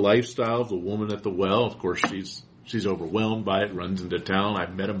knew the lifestyle of the woman at the well. Of course, she's overwhelmed by it, runs into town.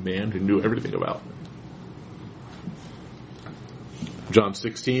 I've met a man who knew everything about me. John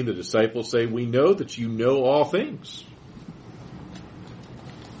 16, the disciples say, "We know that you know all things."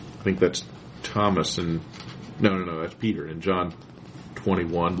 I think that's Thomas and that's Peter in John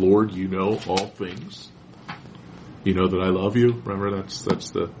 21. "Lord, you know all things. You know that I love you." Remember,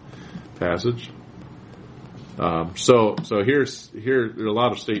 that's the passage. So here are a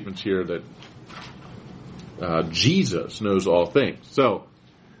lot of statements here that Jesus knows all things. So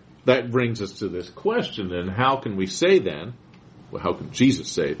that brings us to this question then: how can we say then? Well, how can Jesus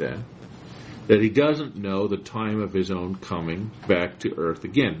say then that he doesn't know the time of his own coming back to earth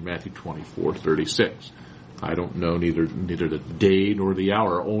again? Matthew 24:36. I don't know neither the day nor the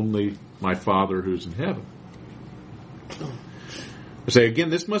hour, only my Father who's in heaven. I say again,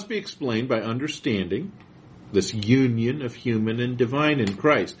 this must be explained by understanding this union of human and divine in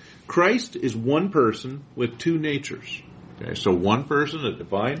Christ. Christ is one person with two natures. Okay, so one person, a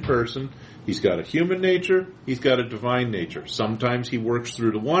divine person. He's got a human nature, he's got a divine nature. Sometimes he works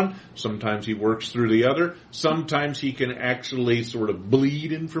through the one, sometimes he works through the other. Sometimes he can actually sort of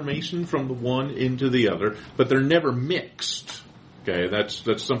bleed information from the one into the other, but they're never mixed. Okay, that's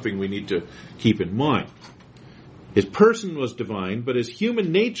something we need to keep in mind. His person was divine, but his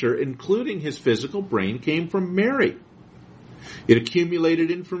human nature, including his physical brain, came from Mary. It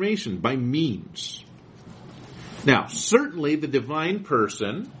accumulated information by means. Now, certainly the divine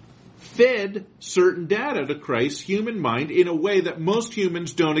person fed certain data to Christ's human mind in a way that most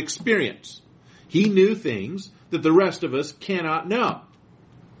humans don't experience. He knew things that the rest of us cannot know.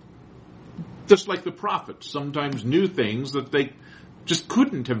 Just like the prophets sometimes knew things that they just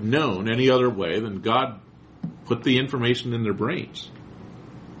couldn't have known any other way than God put the information in their brains.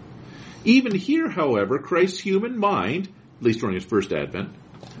 Even here, however, Christ's human mind, at least during his first advent,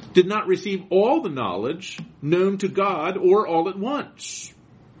 did not receive all the knowledge known to God or all at once.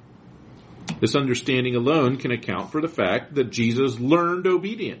 This understanding alone can account for the fact that Jesus learned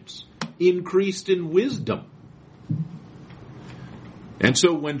obedience, increased in wisdom. And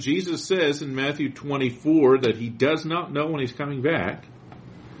so when Jesus says in Matthew 24 that he does not know when he's coming back,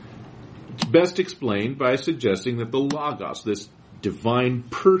 it's best explained by suggesting that the Logos, this divine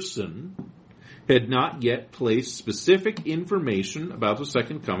person, had not yet placed specific information about the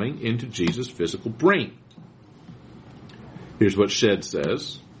second coming into Jesus' physical brain. Here's what Shedd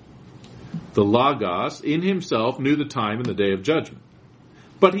says. The Logos in himself knew the time and the day of judgment,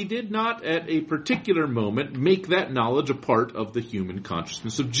 but he did not at a particular moment make that knowledge a part of the human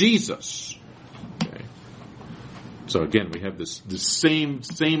consciousness of Jesus. Okay. So again, we have this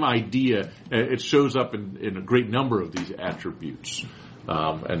same idea. It shows up in a great number of these attributes.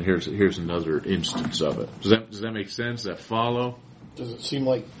 And here's another instance of it. Does that make sense? Does that follow? Does it seem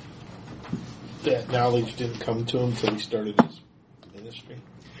like that knowledge didn't come to him until he started his ministry?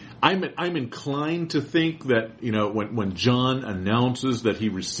 I'm inclined to think that, when John announces that he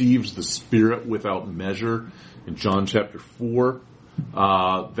receives the Spirit without measure in John chapter 4,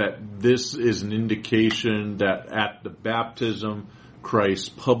 that this is an indication that at the baptism, Christ's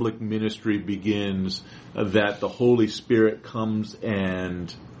public ministry begins, that the Holy Spirit comes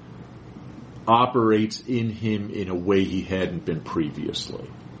and operates in him in a way he hadn't been previously.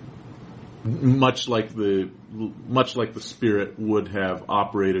 Much like the Spirit would have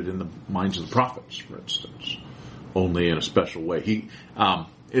operated in the minds of the prophets, for instance, only in a special way.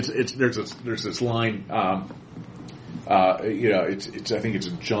 There's this line. I think it's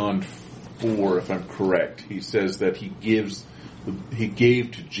in John 4, if I'm correct. He says that he gave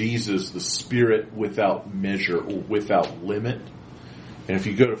to Jesus the Spirit without measure or without limit. And if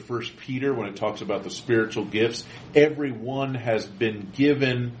you go to 1 Peter, when it talks about the spiritual gifts, everyone has been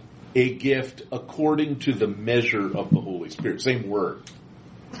given a gift according to the measure of the Holy Spirit. Same word.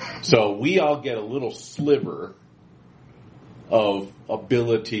 So we all get a little sliver of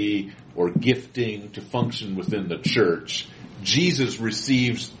ability or gifting to function within the church. Jesus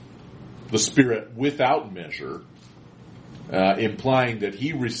receives the Spirit without measure, implying that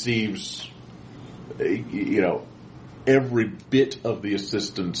he receives, every bit of the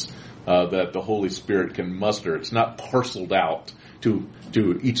assistance that the Holy Spirit can muster. It's not parceled out to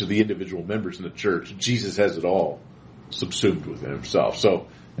each of the individual members in the church. Jesus has it all subsumed within himself. So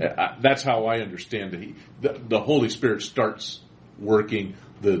that's how I understand that the Holy Spirit starts working.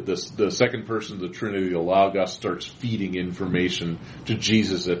 The second person of the Trinity, the Logos, starts feeding information to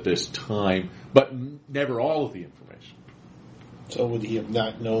Jesus at this time, but never all of the information. So would he have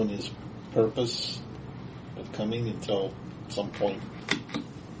not known his purpose of coming until some point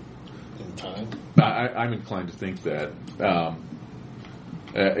in time? I'm inclined to think that.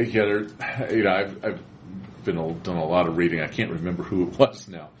 I've done a lot of reading. I can't remember who it was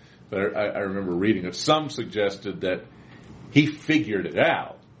now, but I remember reading it. Some suggested that he figured it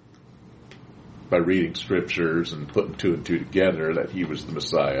out by reading scriptures and putting two and two together that he was the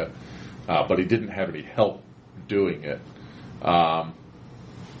Messiah, but he didn't have any help doing it.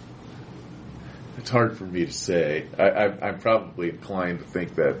 It's hard for me to say. I'm probably inclined to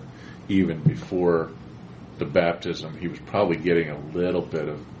think that even before the baptism, he was probably getting a little bit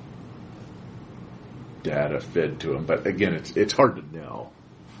of data fed to him. But again, it's hard to know.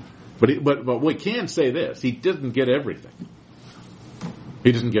 But we can say this: he didn't get everything.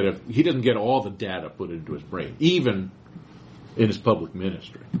 He doesn't get all the data put into his brain, even in his public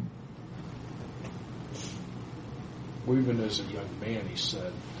ministry. Well, even as a young man, he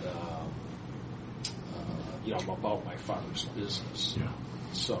said, I'm about my Father's business. Yeah.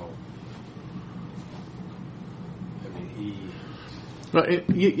 So, I mean, he... Well,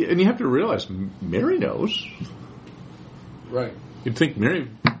 and you have to realize, Mary knows. Right. You'd think Mary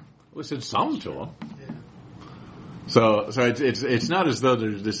said something to him. Yeah. So it's not as though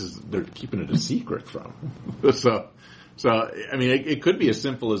they're keeping it a secret from him. So I mean, it could be as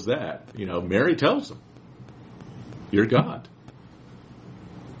simple as that. Mary tells him, "You're God."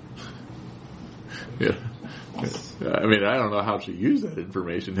 Yeah. I mean, I don't know how she used that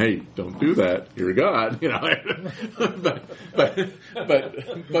information. Hey, don't do that. You're God, but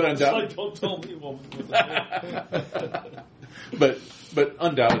undoubtedly, don't tell people. But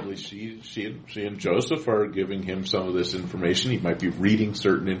undoubtedly, she and Joseph are giving him some of this information. He might be reading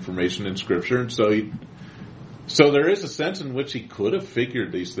certain information in Scripture, and so So there is a sense in which he could have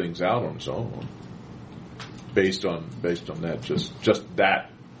figured these things out on his own, based on that just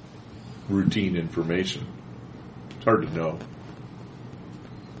that routine information. It's hard to know.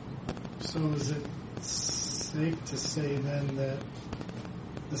 So is it safe to say then that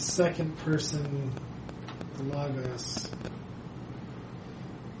the second person, the Logos,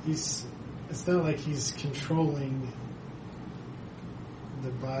 it's not like he's controlling the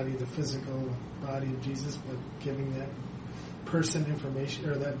body, the physical body of Jesus, but giving that person information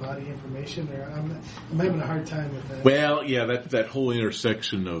or that body information? Or I'm having a hard time with that. Well, yeah, that whole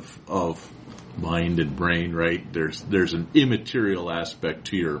intersection of mind and brain, right? There's an immaterial aspect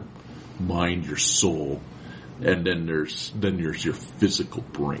to your mind, your soul, and then there's your physical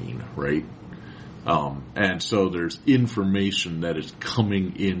brain, right? And so there's information that is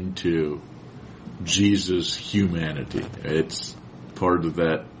coming into Jesus' humanity. It's part of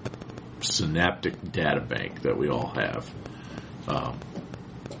that synaptic data bank that we all have.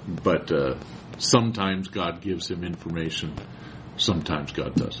 But sometimes God gives him information, sometimes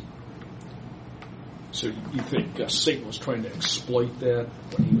God doesn't. So you think Satan was trying to exploit that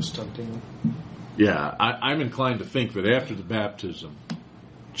when he was tempting him? Yeah, I'm inclined to think that after the baptism,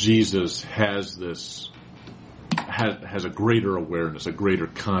 Jesus has a greater awareness, a greater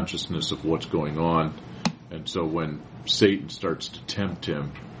consciousness of what's going on. And so when Satan starts to tempt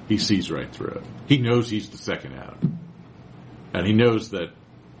him, he sees right through it. He knows he's the second Adam. And he knows that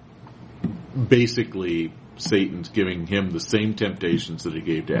basically Satan's giving him the same temptations that he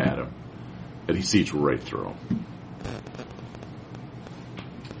gave to Adam. And he sees right through them.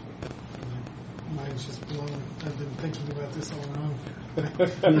 Mine's just blown. I've been thinking about this all along.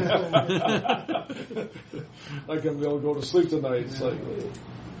 I can be able to go to sleep tonight. It's like,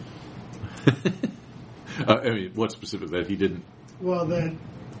 I mean, what specific that he didn't? Well, then,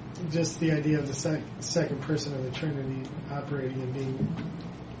 just the idea of the second person of the Trinity operating and being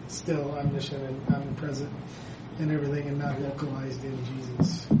still omniscient and omnipresent and everything, and not localized in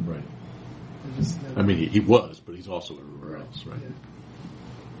Jesus. Right. I mean, he was, but he's also everywhere else, right?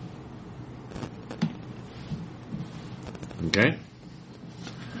 Yeah. Okay.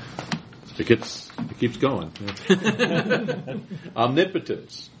 It keeps going.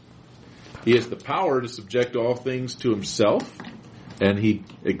 Omnipotence. He has the power to subject all things to himself, and he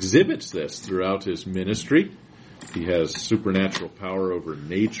exhibits this throughout his ministry. He has supernatural power over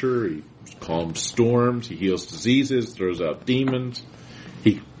nature. He calms storms. He heals diseases, throws out demons.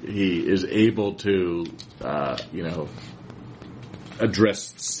 He is able to,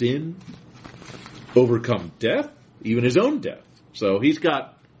 address sin, overcome death, even his own death. So he's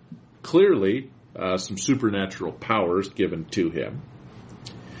got clearly some supernatural powers given to him.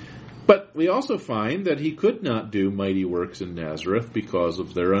 But we also find that he could not do mighty works in Nazareth because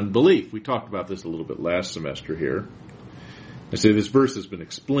of their unbelief. We talked about this a little bit last semester here. I say this verse has been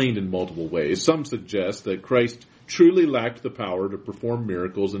explained in multiple ways. Some suggest that Christ truly lacked the power to perform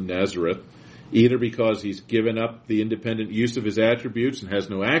miracles in Nazareth, either because he's given up the independent use of his attributes and has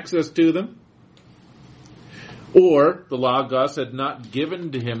no access to them, or the Logos had not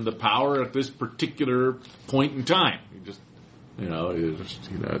given to him the power at this particular point in time. He just,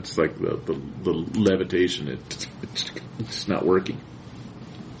 it's like the levitation. It's not working.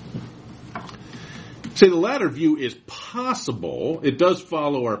 Say the latter view is possible. It does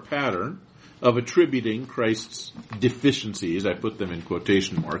follow our pattern of attributing Christ's deficiencies, I put them in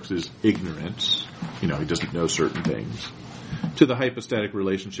quotation marks, his ignorance, he doesn't know certain things, to the hypostatic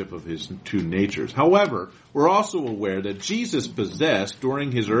relationship of his two natures. However, we're also aware that Jesus possessed,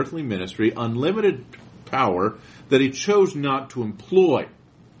 during his earthly ministry, unlimited power that he chose not to employ.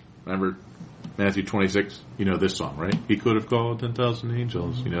 Remember Matthew 26? You know this song, right? He could have called 10,000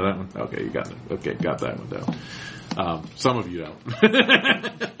 angels. You know that one? Okay, you got it. Okay, got that one down. Some of you don't.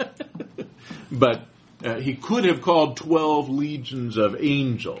 But he could have called 12 legions of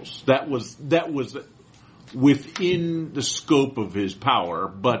angels. That was within the scope of his power,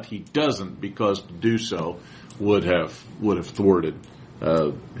 but he doesn't, because to do so would have thwarted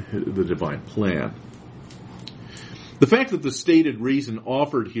the divine plan. The fact that the stated reason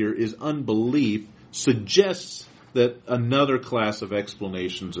offered here is unbelief suggests that another class of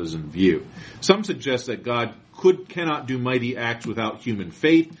explanations is in view. Some suggest that God cannot do mighty acts without human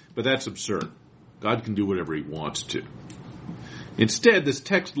faith, but that's absurd. God can do whatever he wants to. Instead, this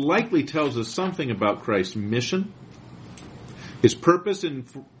text likely tells us something about Christ's mission. His purpose in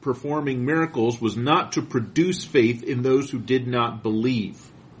performing miracles was not to produce faith in those who did not believe.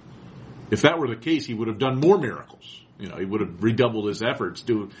 If that were the case, he would have done more miracles. He would have redoubled his efforts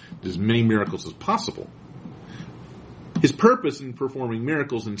to do as many miracles as possible. His purpose in performing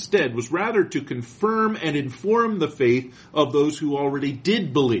miracles instead was rather to confirm and inform the faith of those who already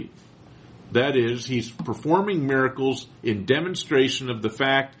did believe. That is, he's performing miracles in demonstration of the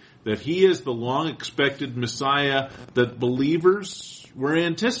fact that he is the long-expected Messiah that believers were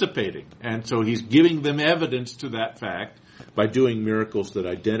anticipating. And so he's giving them evidence to that fact by doing miracles that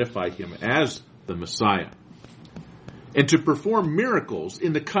identify him as the Messiah. And to perform miracles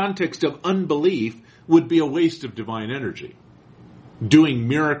in the context of unbelief would be a waste of divine energy. Doing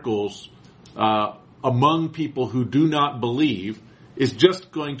miracles among people who do not believe is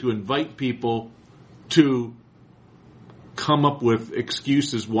just going to invite people to come up with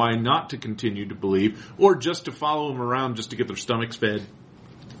excuses why not to continue to believe, or just to follow them around just to get their stomachs fed,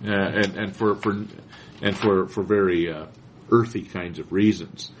 and for very earthy kinds of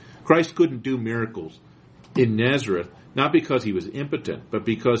reasons. Christ couldn't do miracles in Nazareth, not because he was impotent, but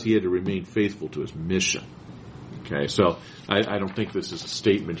because he had to remain faithful to his mission. Okay, so I don't think this is a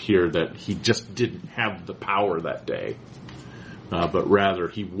statement here that he just didn't have the power that day, but rather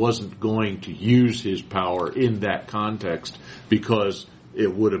he wasn't going to use his power in that context because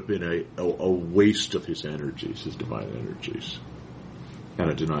it would have been a waste of his energies, his divine energies, and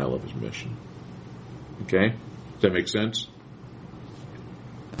a denial of his mission. Okay? Does that make sense?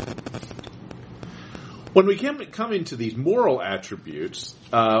 When we come into these moral attributes,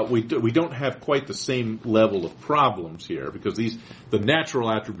 we don't have quite the same level of problems here, because the natural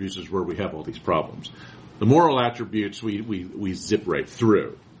attributes is where we have all these problems. The moral attributes we zip right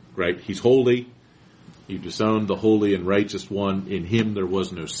through, right? He's holy. You disowned the holy and righteous one. In him there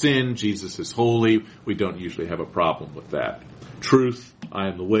was no sin. Jesus is holy. We don't usually have a problem with that. Truth. I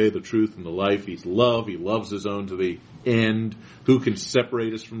am the way, the truth, and the life. He's love. He loves his own to the end. Who can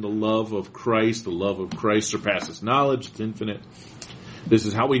separate us from the love of Christ? The love of Christ surpasses knowledge. It's infinite. This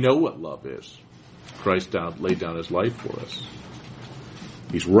is how we know what love is. Christ laid down his life for us.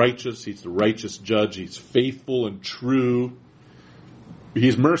 He's righteous. He's the righteous judge. He's faithful and true.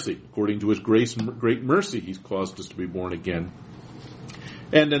 He's mercy. According to his great mercy, he's caused us to be born again.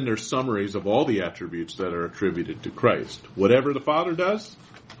 And then there's summaries of all the attributes that are attributed to Christ. Whatever the Father does,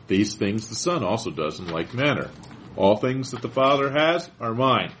 these things the Son also does in like manner. All things that the Father has are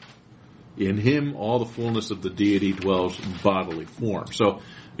mine. In him all the fullness of the deity dwells in bodily form. So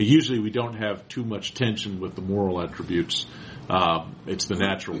usually we don't have too much tension with the moral attributes. It's the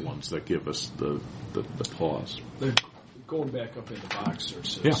natural ones that give us the pause. Going back up in the box there, it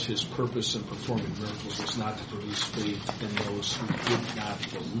says his purpose in performing miracles was not to produce faith in those who did not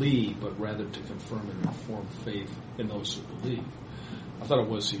believe, but rather to confirm and reform faith in those who believe. I thought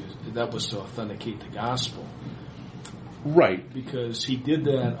that was to authenticate the gospel. Right. Because he did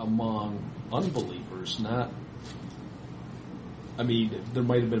that among unbelievers, there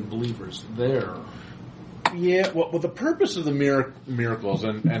might have been believers there. Yeah, well, the purpose of the miracles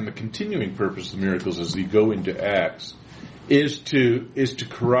and the continuing purpose of the miracles as you go into Acts is to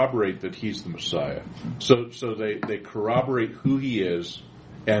corroborate that he's the Messiah. So they corroborate who he is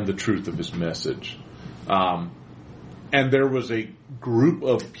and the truth of his message. And there was a group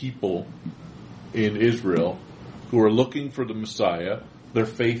of people in Israel who are looking for the Messiah. They're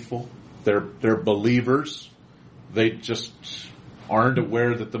faithful. They're believers. They just aren't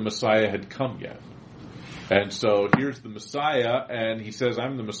aware that the Messiah had come yet. And so here's the Messiah, and he says,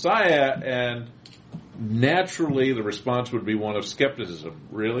 I'm the Messiah, and naturally the response would be one of skepticism.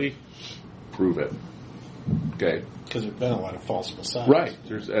 Really? Prove it. Okay. Because there have been a lot of false messiahs. Right.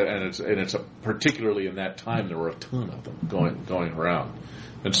 It's particularly in that time there were a ton of them going around.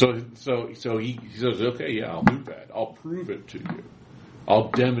 And so he says, okay, yeah, I'll do that. I'll prove it to you. I'll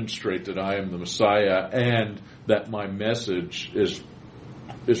demonstrate that I am the Messiah and that my message is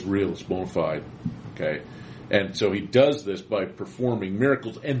real, it's bona fide. Okay. And so he does this by performing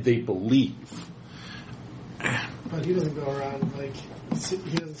miracles, and they believe. But he doesn't go around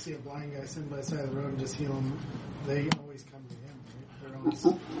he doesn't see a blind guy sitting by the side of the road and just heal him. They always come to him,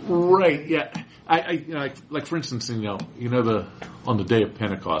 right? Right. Yeah. I like for instance, on the day of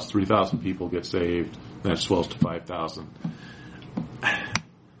Pentecost, 3,000 people get saved. Then it swells to 5,000.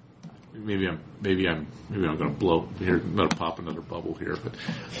 Maybe I'm going to blow here. I'm going to pop another bubble here,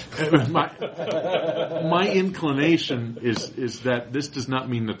 but my inclination is that this does not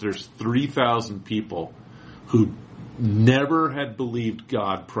mean that there's 3,000 people who never had believed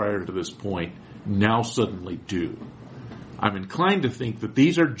God prior to this point now suddenly do. I'm inclined to think that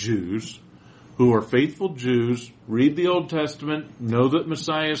these are Jews who are faithful Jews, read the Old Testament, know that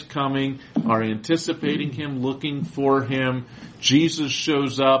Messiah is coming, are anticipating him, looking for him. Jesus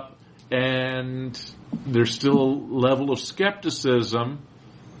shows up, and there's still a level of skepticism,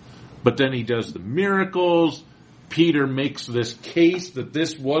 but then he does the miracles, Peter makes this case that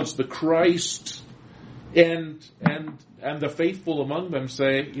this was the Christ, and the faithful among them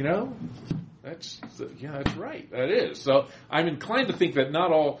say, that's right, that is. So I'm inclined to think that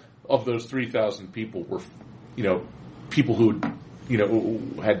not all of those 3,000 people were, people who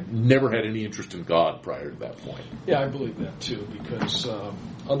had never had any interest in God prior to that point. Yeah, I believe that too, because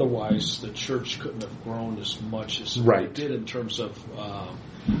otherwise the church couldn't have grown as much as it did in terms of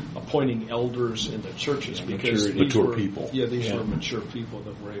appointing elders in the churches, because mature people. Yeah, these were mature people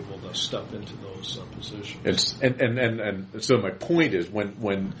that were able to step into those positions. And so my point is,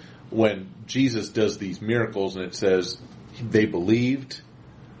 when Jesus does these miracles and it says they believed,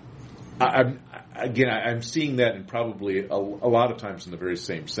 I'm seeing that in probably a lot of times in the very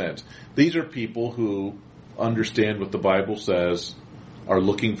same sense. These are people who understand what the Bible says, are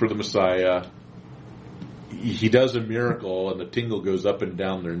looking for the Messiah. He does a miracle and the tingle goes up and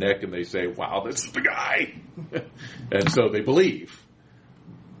down their neck and they say, wow, this is the guy. And so they believe.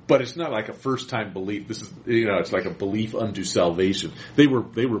 But it's not like a first time belief. This is, it's like a belief unto salvation. They were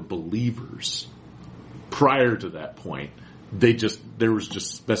believers prior to that point. There was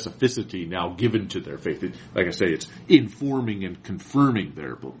just specificity now given to their faith. Like I say, it's informing and confirming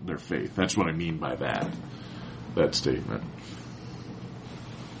their faith. That's what I mean by that statement.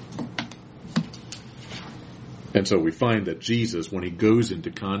 And so we find that Jesus, when he goes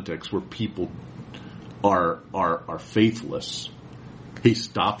into contexts where people are faithless, he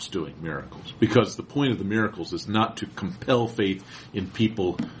stops doing miracles. Because the point of the miracles is not to compel faith in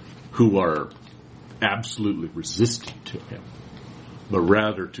people who are absolutely resistant to him, but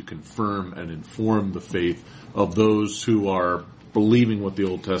rather to confirm and inform the faith of those who are believing what the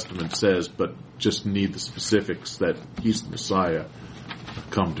Old Testament says, but just need the specifics that he's the Messiah,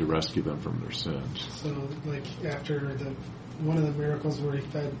 come to rescue them from their sins. So, like, after one of the miracles where he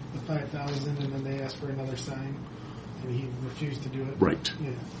fed the 5,000 and then they asked for another sign, and he refused to do it. Right.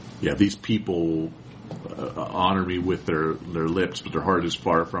 Yeah, these people honor me with their lips, but their heart is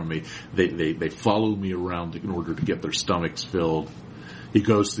far from me. They follow me around in order to get their stomachs filled. He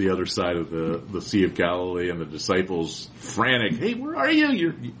goes to the other side of the Sea of Galilee, and the disciples frantic, "Hey, where are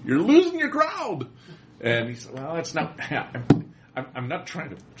you? You're losing your crowd." And he said, "Well, it's not. I'm not trying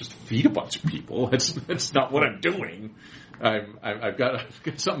to just feed a bunch of people. That's not what I'm doing. I've got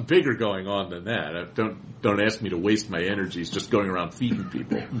something bigger going on than that. Don't ask me to waste my energies just going around feeding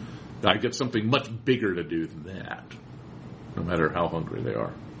people. I get something much bigger to do than that, no matter how hungry they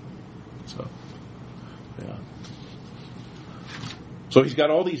are." So, yeah. So he's got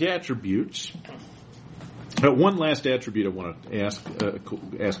all these attributes. One last attribute I want to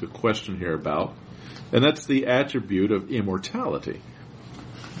ask a question here about, and that's the attribute of immortality.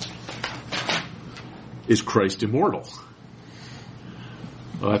 Is Christ immortal?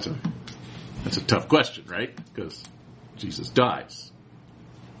 Well, that's a tough question, right? Because Jesus dies.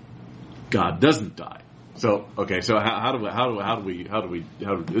 God doesn't die. So how do we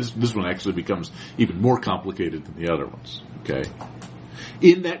this one actually becomes even more complicated than the other ones. Okay,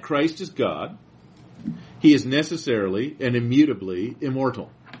 in that Christ is God, he is necessarily and immutably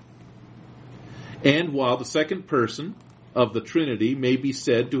immortal. And while the second person of the Trinity may be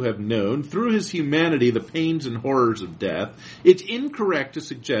said to have known through his humanity the pains and horrors of death, it's incorrect to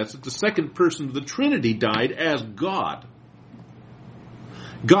suggest that the second person of the Trinity died as God.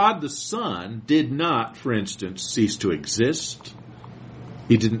 God the Son did not, for instance, cease to exist.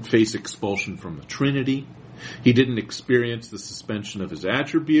 He didn't face expulsion from the Trinity. He didn't experience the suspension of his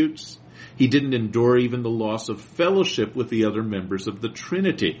attributes. He didn't endure even the loss of fellowship with the other members of the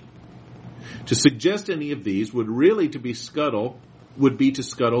Trinity. To suggest any of these would be to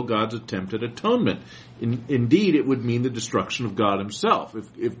scuttle God's attempt at atonement. Indeed, it would mean the destruction of God himself.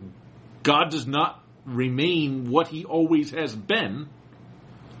 If God does not remain what he always has been,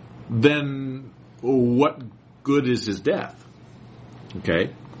 then what good is his death?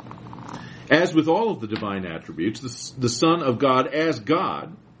 Okay? As with all of the divine attributes, the Son of God as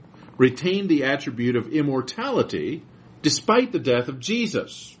God retained the attribute of immortality despite the death of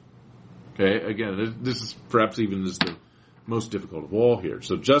Jesus. Okay, again, this is perhaps even is the most difficult of all here.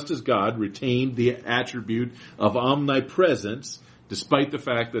 So just as God retained the attribute of omnipresence despite the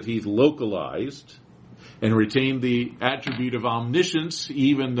fact that he's localized, and retained the attribute of omniscience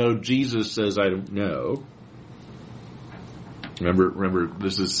even though Jesus says, "I don't know."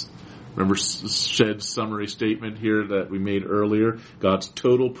 Remember Shed's summary statement here that we made earlier? God's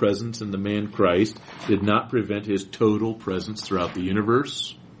total presence in the man Christ did not prevent his total presence throughout the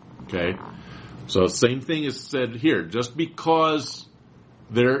universe. Okay? So same thing is said here. Just because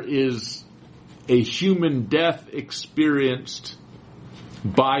there is a human death experienced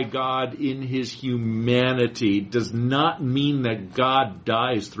by God in his humanity does not mean that God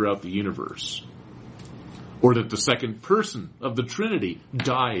dies throughout the universe, or that the second person of the Trinity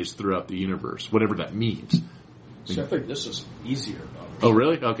dies throughout the universe, whatever that means. So I think this is easier. Though. Oh,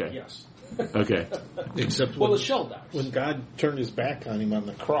 really? Okay. Yes. Okay. Except Well, when, the shell dies. when God turned his back on him on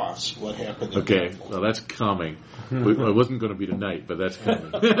the cross, what happened? Okay. Well, that's coming. It wasn't going to be tonight, but that's coming.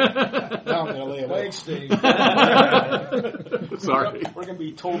 Now I'm going to lay it away. Thanks, Steve. Sorry. We're going to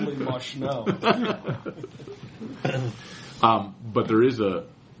be totally mush now. But there is a.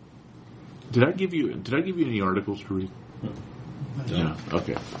 Did I give you any articles to read? No.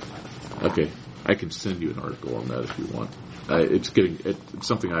 Okay. Okay. I can send you an article on that if you want. It's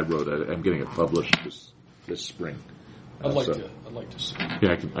something I wrote. I'm getting it published this spring. I'd like to see.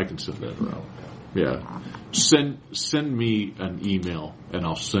 Yeah, I can send that around. Yeah, send me an email and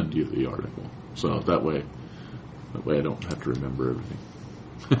I'll send you the article. So that way I don't have to remember everything.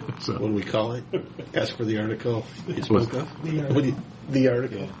 So What do we call it? Ask for the article you What? spoke of? The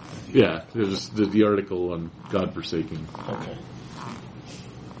article. yeah, there's the article on God forsaking. Okay.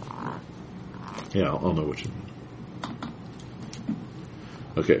 Yeah, I'll know what you mean.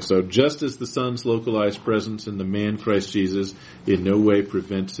 Okay, so just as the Son's localized presence in the man Christ Jesus in no way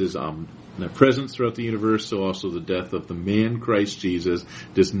prevents his omnipresence throughout the universe, so also the death of the man Christ Jesus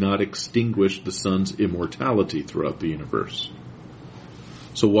does not extinguish the Son's immortality throughout the universe.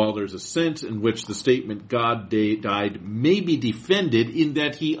 So while there's a sense in which the statement God died may be defended in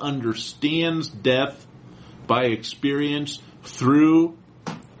that he understands death by experience through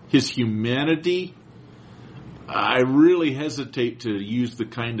his humanity, I really hesitate to use the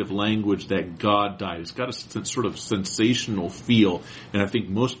kind of language that God died. It's got a sort of sensational feel, and I think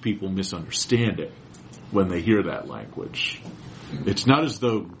most people misunderstand it when they hear that language. It's not as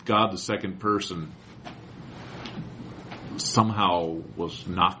though God, the second person, somehow was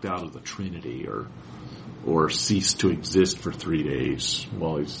knocked out of the Trinity or ceased to exist for 3 days.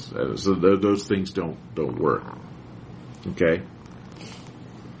 Well, so those things don't work. Okay?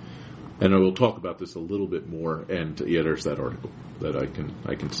 And I will talk about this a little bit more, and yeah, there's that article that I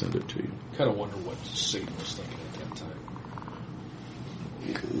can send it to you. Kind of wonder what Satan was thinking at that time.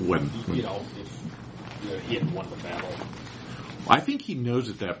 When If he had won the battle. I think he knows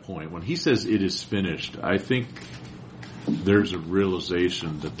at that point, when he says it is finished, I think there's a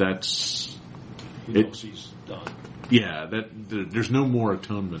realization that's He knows he's done. Yeah, there's no more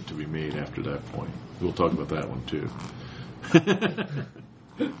atonement to be made after that point. We'll talk about that one too.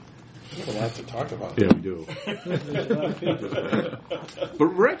 We have a lot to talk about. Yeah, we do.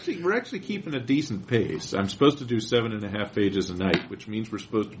 But we're actually keeping a decent pace. I'm supposed to do 7.5 pages a night, which means we're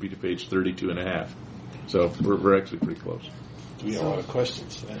supposed to be to page 32.5. So we're actually pretty close. We have a lot of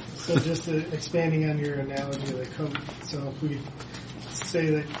questions. So just expanding on your analogy of the coat. So if we say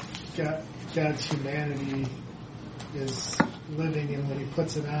that God's humanity is living, and when he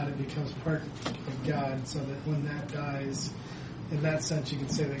puts it on, it becomes part of God, so that when that dies, in that sense, you can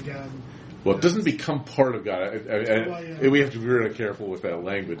say that God... Well, it doesn't become part of God. We have to be really careful with that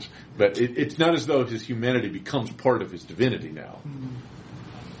language. But it's not as though his humanity becomes part of his divinity now. Mm-hmm.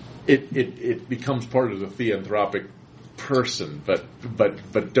 It becomes part of the theanthropic person, but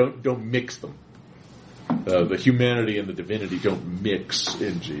don't mix them. The humanity and the divinity don't mix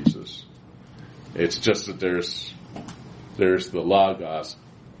in Jesus. It's just that there's the Logos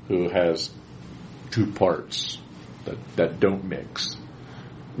who has two parts that don't mix.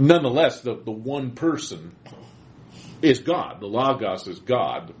 Nonetheless, the one person is God. The Logos is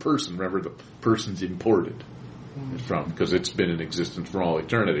God. The person, remember, the person's imported from, because it's been in existence for all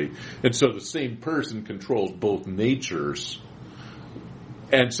eternity. And so the same person controls both natures.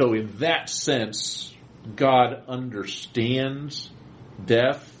 And so in that sense, God understands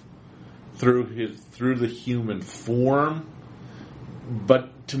death through the human form.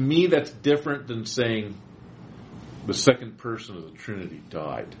 But to me, that's different than saying the second person of the Trinity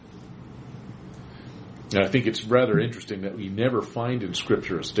died. And I think it's rather interesting that we never find in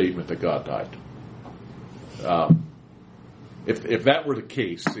Scripture a statement that God died. If that were the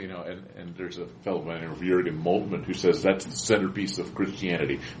case, and there's a fellow by the name of Jürgen Moltmann who says that's the centerpiece of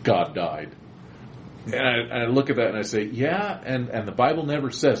Christianity, God died. And I look at that and I say, yeah, and the Bible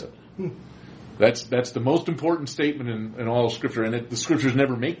never says it. That's the most important statement in all of Scripture, and the Scriptures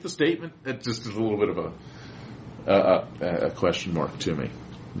never make the statement. It just is a little bit of a question mark to me.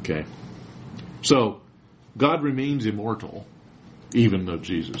 Okay, so God remains immortal, even though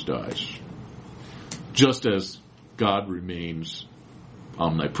Jesus dies, just as God remains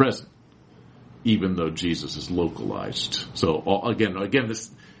omnipresent, even though Jesus is localized. So again,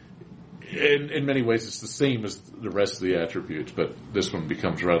 this in many ways, it's the same as the rest of the attributes, but this one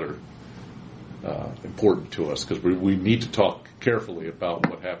becomes rather important to us because we need to talk carefully about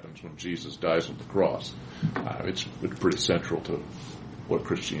what happens when Jesus dies on the cross. It's pretty central to what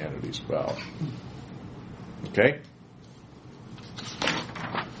Christianity is about. Okay?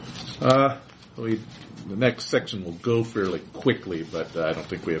 The next section will go fairly quickly, but I don't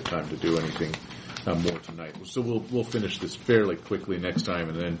think we have time to do anything more tonight. So we'll finish this fairly quickly next time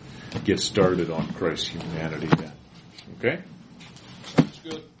and then get started on Christ's humanity then. Okay? Sounds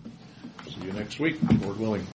good. See you next week, Lord willing.